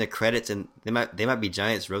watching the credits, and They Might Be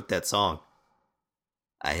Giants wrote that song.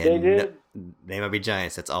 They did. They Might Be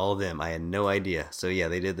Giants. That's all of them. I had no idea. So yeah,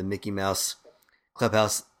 they did the Mickey Mouse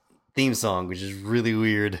Clubhouse theme song, which is really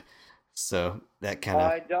weird. So that kind of.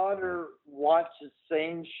 My daughter watched the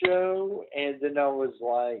same show, and then I was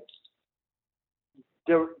like,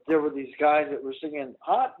 there were these guys that were singing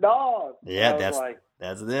 "Hot Dog." Yeah, like,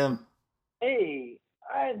 that's them. hey,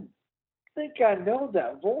 I think I know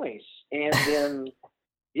that voice, and then,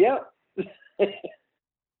 yep,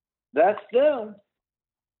 that's them.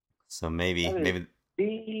 So maybe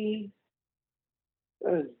They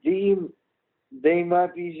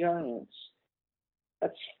Might Be Giants.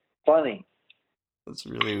 That's funny. that's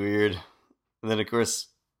really weird. And then of course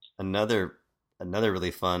another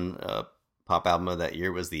really fun pop album of that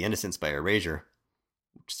year was The Innocents by Erasure,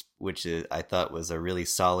 which I thought was a really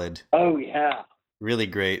solid. Oh yeah. Really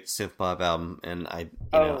great synth pop album, and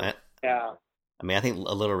yeah. I mean, I think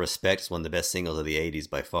A Little Respect is one of the best singles of the '80s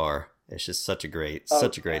by far. It's just such a great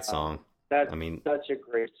song. That's such a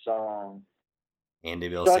great song. Andy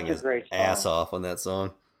Bill sing his ass off on that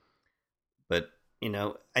song. But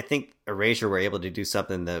I think Erasure were able to do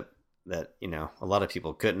something that a lot of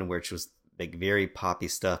people couldn't, which was like very poppy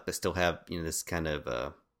stuff, but still have this kind of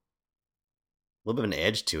a little bit of an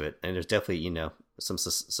edge to it. And there's definitely some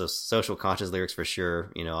social conscious lyrics for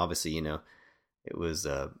sure. Obviously it was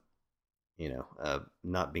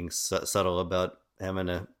not being subtle about having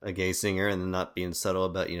a gay singer, and then not being subtle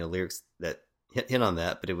about lyrics that hit on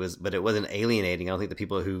that. But it wasn't alienating. I don't think the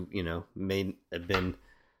people who may have been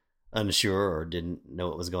unsure or didn't know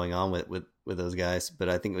what was going on with those guys. But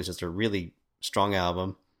I think it was just a really strong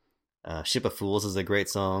album. Ship of Fools is a great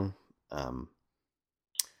song.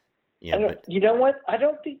 You know what? I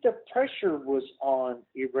don't think the pressure was on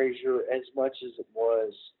Erasure as much as it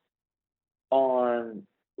was on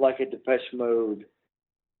like a Depeche Mode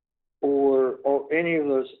or any of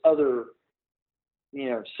those other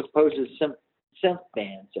supposed synth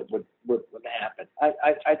bands that would happen.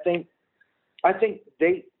 I think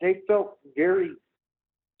they felt very,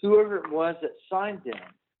 whoever it was that signed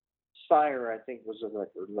them, Sire I think was a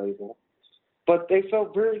record label, but they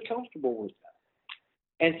felt very comfortable with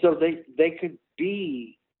that, and so they could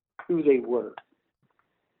be who they were,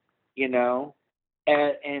 and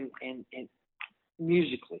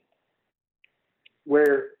musically,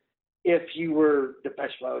 where if you were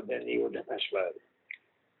Depeche Mode, then you were Depeche Mode,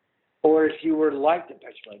 or if you were like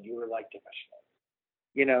Depeche Mode, you were like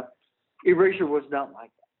Depeche Mode. Erasure was not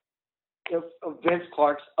like that. Of Vince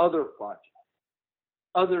Clarke's other projects,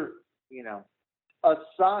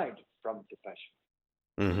 aside from Depeche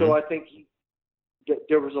Mode. Mm-hmm. So I think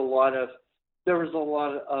there was a lot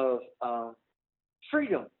of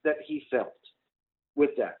freedom that he felt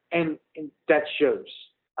with that, and that shows.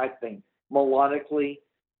 I think melodically,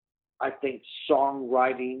 I think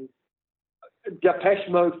songwriting. Depeche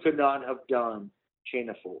Mode could not have done Chain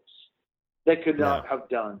of Fools. They could not have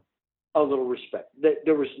done A Little Respect.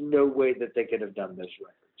 There was no way that they could have done those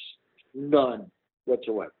records. None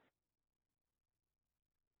whatsoever.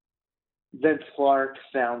 Vince Clarke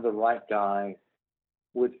found the right guy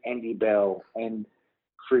with Andy Bell and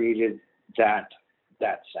created that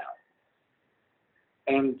sound.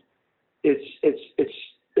 And it's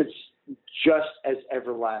just as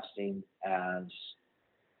everlasting as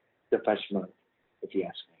Depeche Mode, if you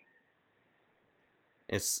ask me.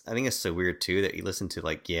 I think it's so weird too that you listen to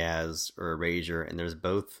like Yaz or Erasure, and there's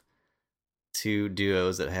both two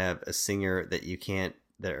duos that have a singer that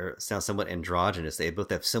sound somewhat androgynous. They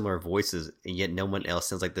both have similar voices, and yet no one else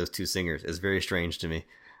sounds like those two singers. It's very strange to me.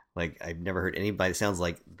 Like, I've never heard anybody that sounds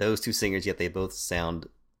like those two singers, yet they both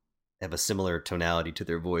have a similar tonality to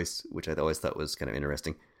their voice, which I always thought was kind of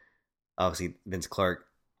interesting. Obviously, Vince Clarke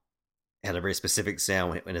had a very specific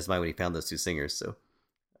sound in his mind when he found those two singers. So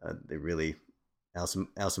they really, Alison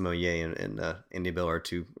Moyet and Andy Bell are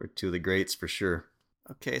two of the greats for sure.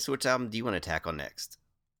 Okay, so which album do you want to tackle next?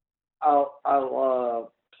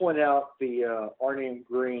 I'll point out the Arnie and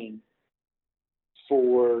Green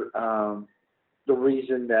for the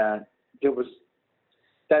reason that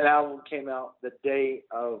that album came out the day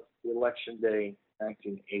of the election day,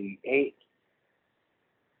 1988,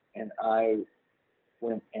 and I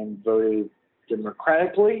went and voted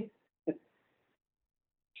democratically, which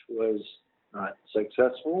was not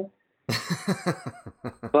successful,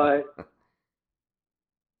 but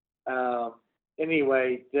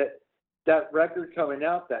anyway, that record coming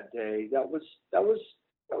out that day, that was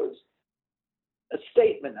a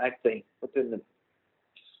statement, I think, within the.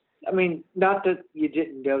 I mean, not that you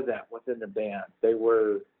didn't know that within the band. They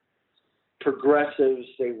were progressives.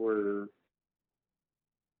 They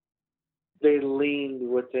leaned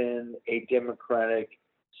within a democratic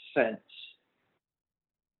sense.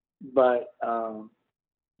 But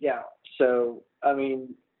yeah. So I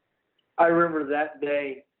mean, I remember that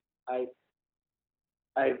day.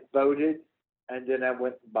 I voted, and then I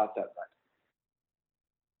went and bought that record.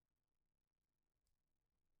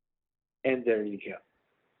 And there you go.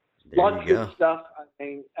 Lots of good stuff.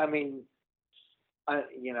 I mean, I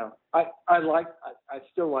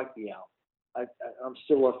still like the album. I'm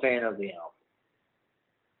still a fan of the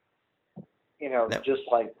album. Just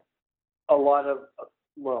like a lot of,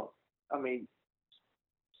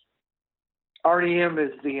 REM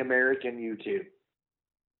is the American U2.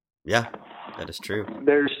 Yeah, that is true.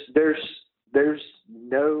 There's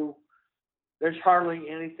hardly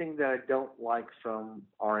anything that I don't like from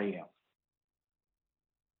REM.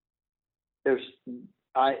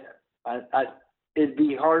 It'd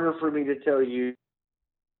be harder for me to tell you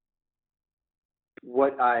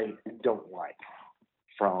what I don't like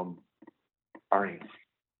from REM.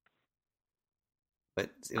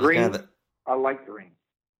 But Green, I like Green.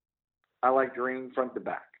 I like Green front to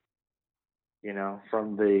back.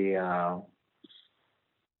 From the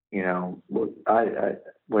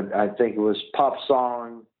what I think it was Pop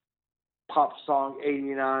Song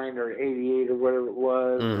 89 or 88 or whatever it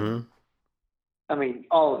was. Mm-hmm. I mean,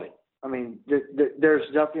 all of it. I mean,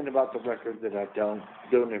 there's nothing about the record that I don't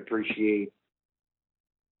appreciate.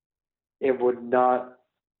 it would not.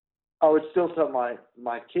 I would still tell my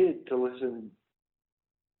kid to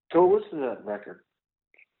go listen to that record.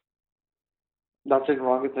 Nothing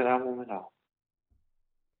wrong with that album at all.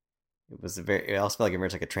 It also felt like very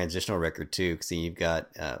much like a transitional record too. Because you've got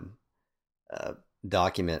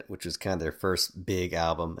Document, which was kind of their first big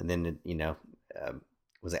album, and then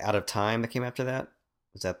was it Out of Time that came after that?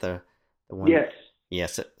 Was that the one? Yes.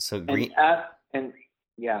 Yes. So Green and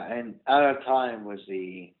Out of Time was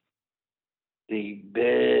the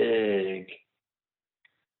big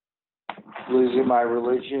Losing My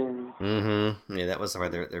Religion. Mm-hmm. Yeah, that was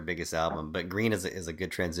probably their biggest album. But Green is a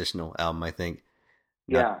good transitional album, I think.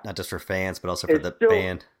 Not just for fans, but also for the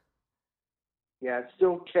band. Yeah, it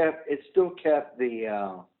still kept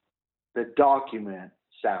the Document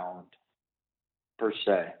sound per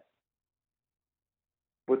se,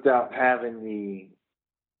 without having the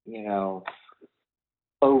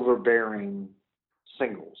overbearing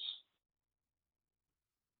singles.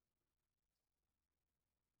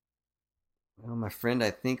 Well, my friend,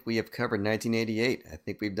 I think we have covered 1988. I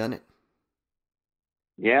think we've done it.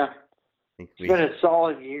 Yeah. It's been a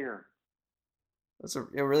solid year.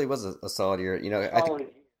 It really was a solid year. I think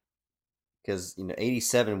because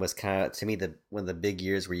 87 was kind of, to me, one of the big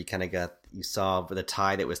years where you saw the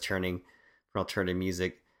tide that was turning for alternative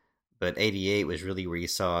music. But 88 was really where you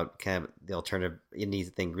saw kind of the alternative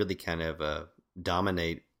indie thing really kind of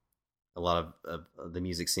dominate a lot of the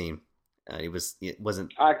music scene. It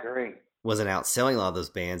wasn't. I agree. Wasn't outselling a lot of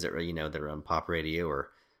those bands that were that were on pop radio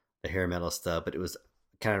or the hair metal stuff, but it was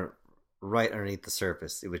kind of right underneath the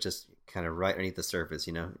surface. It was just kind of right underneath the surface.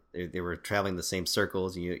 They were traveling the same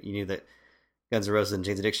circles. You knew that Guns N' Roses and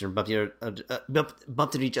Jane's Addiction bumped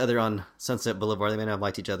into each other on Sunset Boulevard. They may not have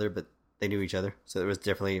liked each other, but they knew each other. So there was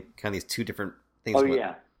definitely kind of these two different things. Oh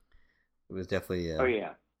yeah, it was definitely. Oh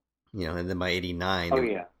yeah. And then by 89, oh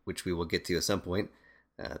yeah, which we will get to at some point,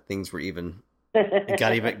 things were even.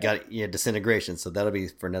 got disintegration, so that'll be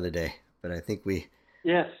for another day. But I think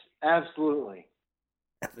yes, absolutely.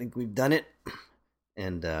 I think we've done it,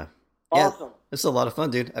 and awesome. This is a lot of fun,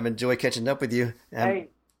 dude. I've enjoyed catching up with you. Hey,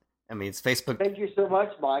 it's Facebook. Thank you so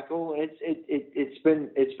much, Michael. It's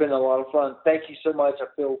been a lot of fun. Thank you so much.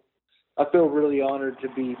 I feel really honored to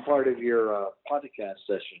be part of your podcast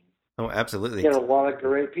session. Oh, absolutely. You got a lot of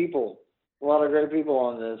great people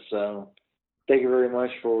on this. So thank you very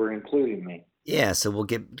much for including me. Yeah, so we'll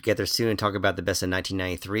get together soon and talk about the best of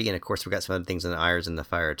 1993, and of course we've got some other things in the irons and the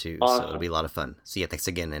fire too. Awesome. So it'll be a lot of fun. So yeah, thanks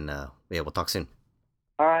again, and we'll talk soon.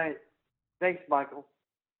 All right, thanks, Michael.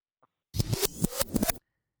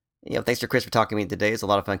 Thanks to Chris for talking to me today. It's a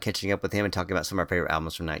lot of fun catching up with him and talking about some of our favorite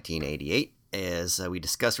albums from 1988. As we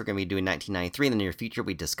discussed, we're going to be doing 1993 in the near future. We'll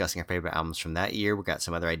be discussing our favorite albums from that year. We've got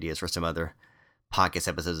some other ideas for some other podcast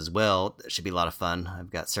episodes as well. It should be a lot of fun.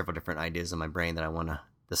 I've got several different ideas in my brain that I want to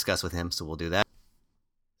discuss with him, so we'll do that.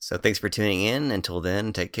 So thanks for tuning in. Until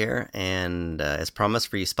then, take care. And as promised,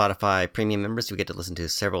 for you Spotify premium members, we get to listen to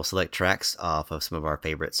several select tracks off of some of our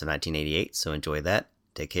favorites of 1988. So enjoy that.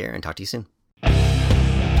 Take care and talk to you soon.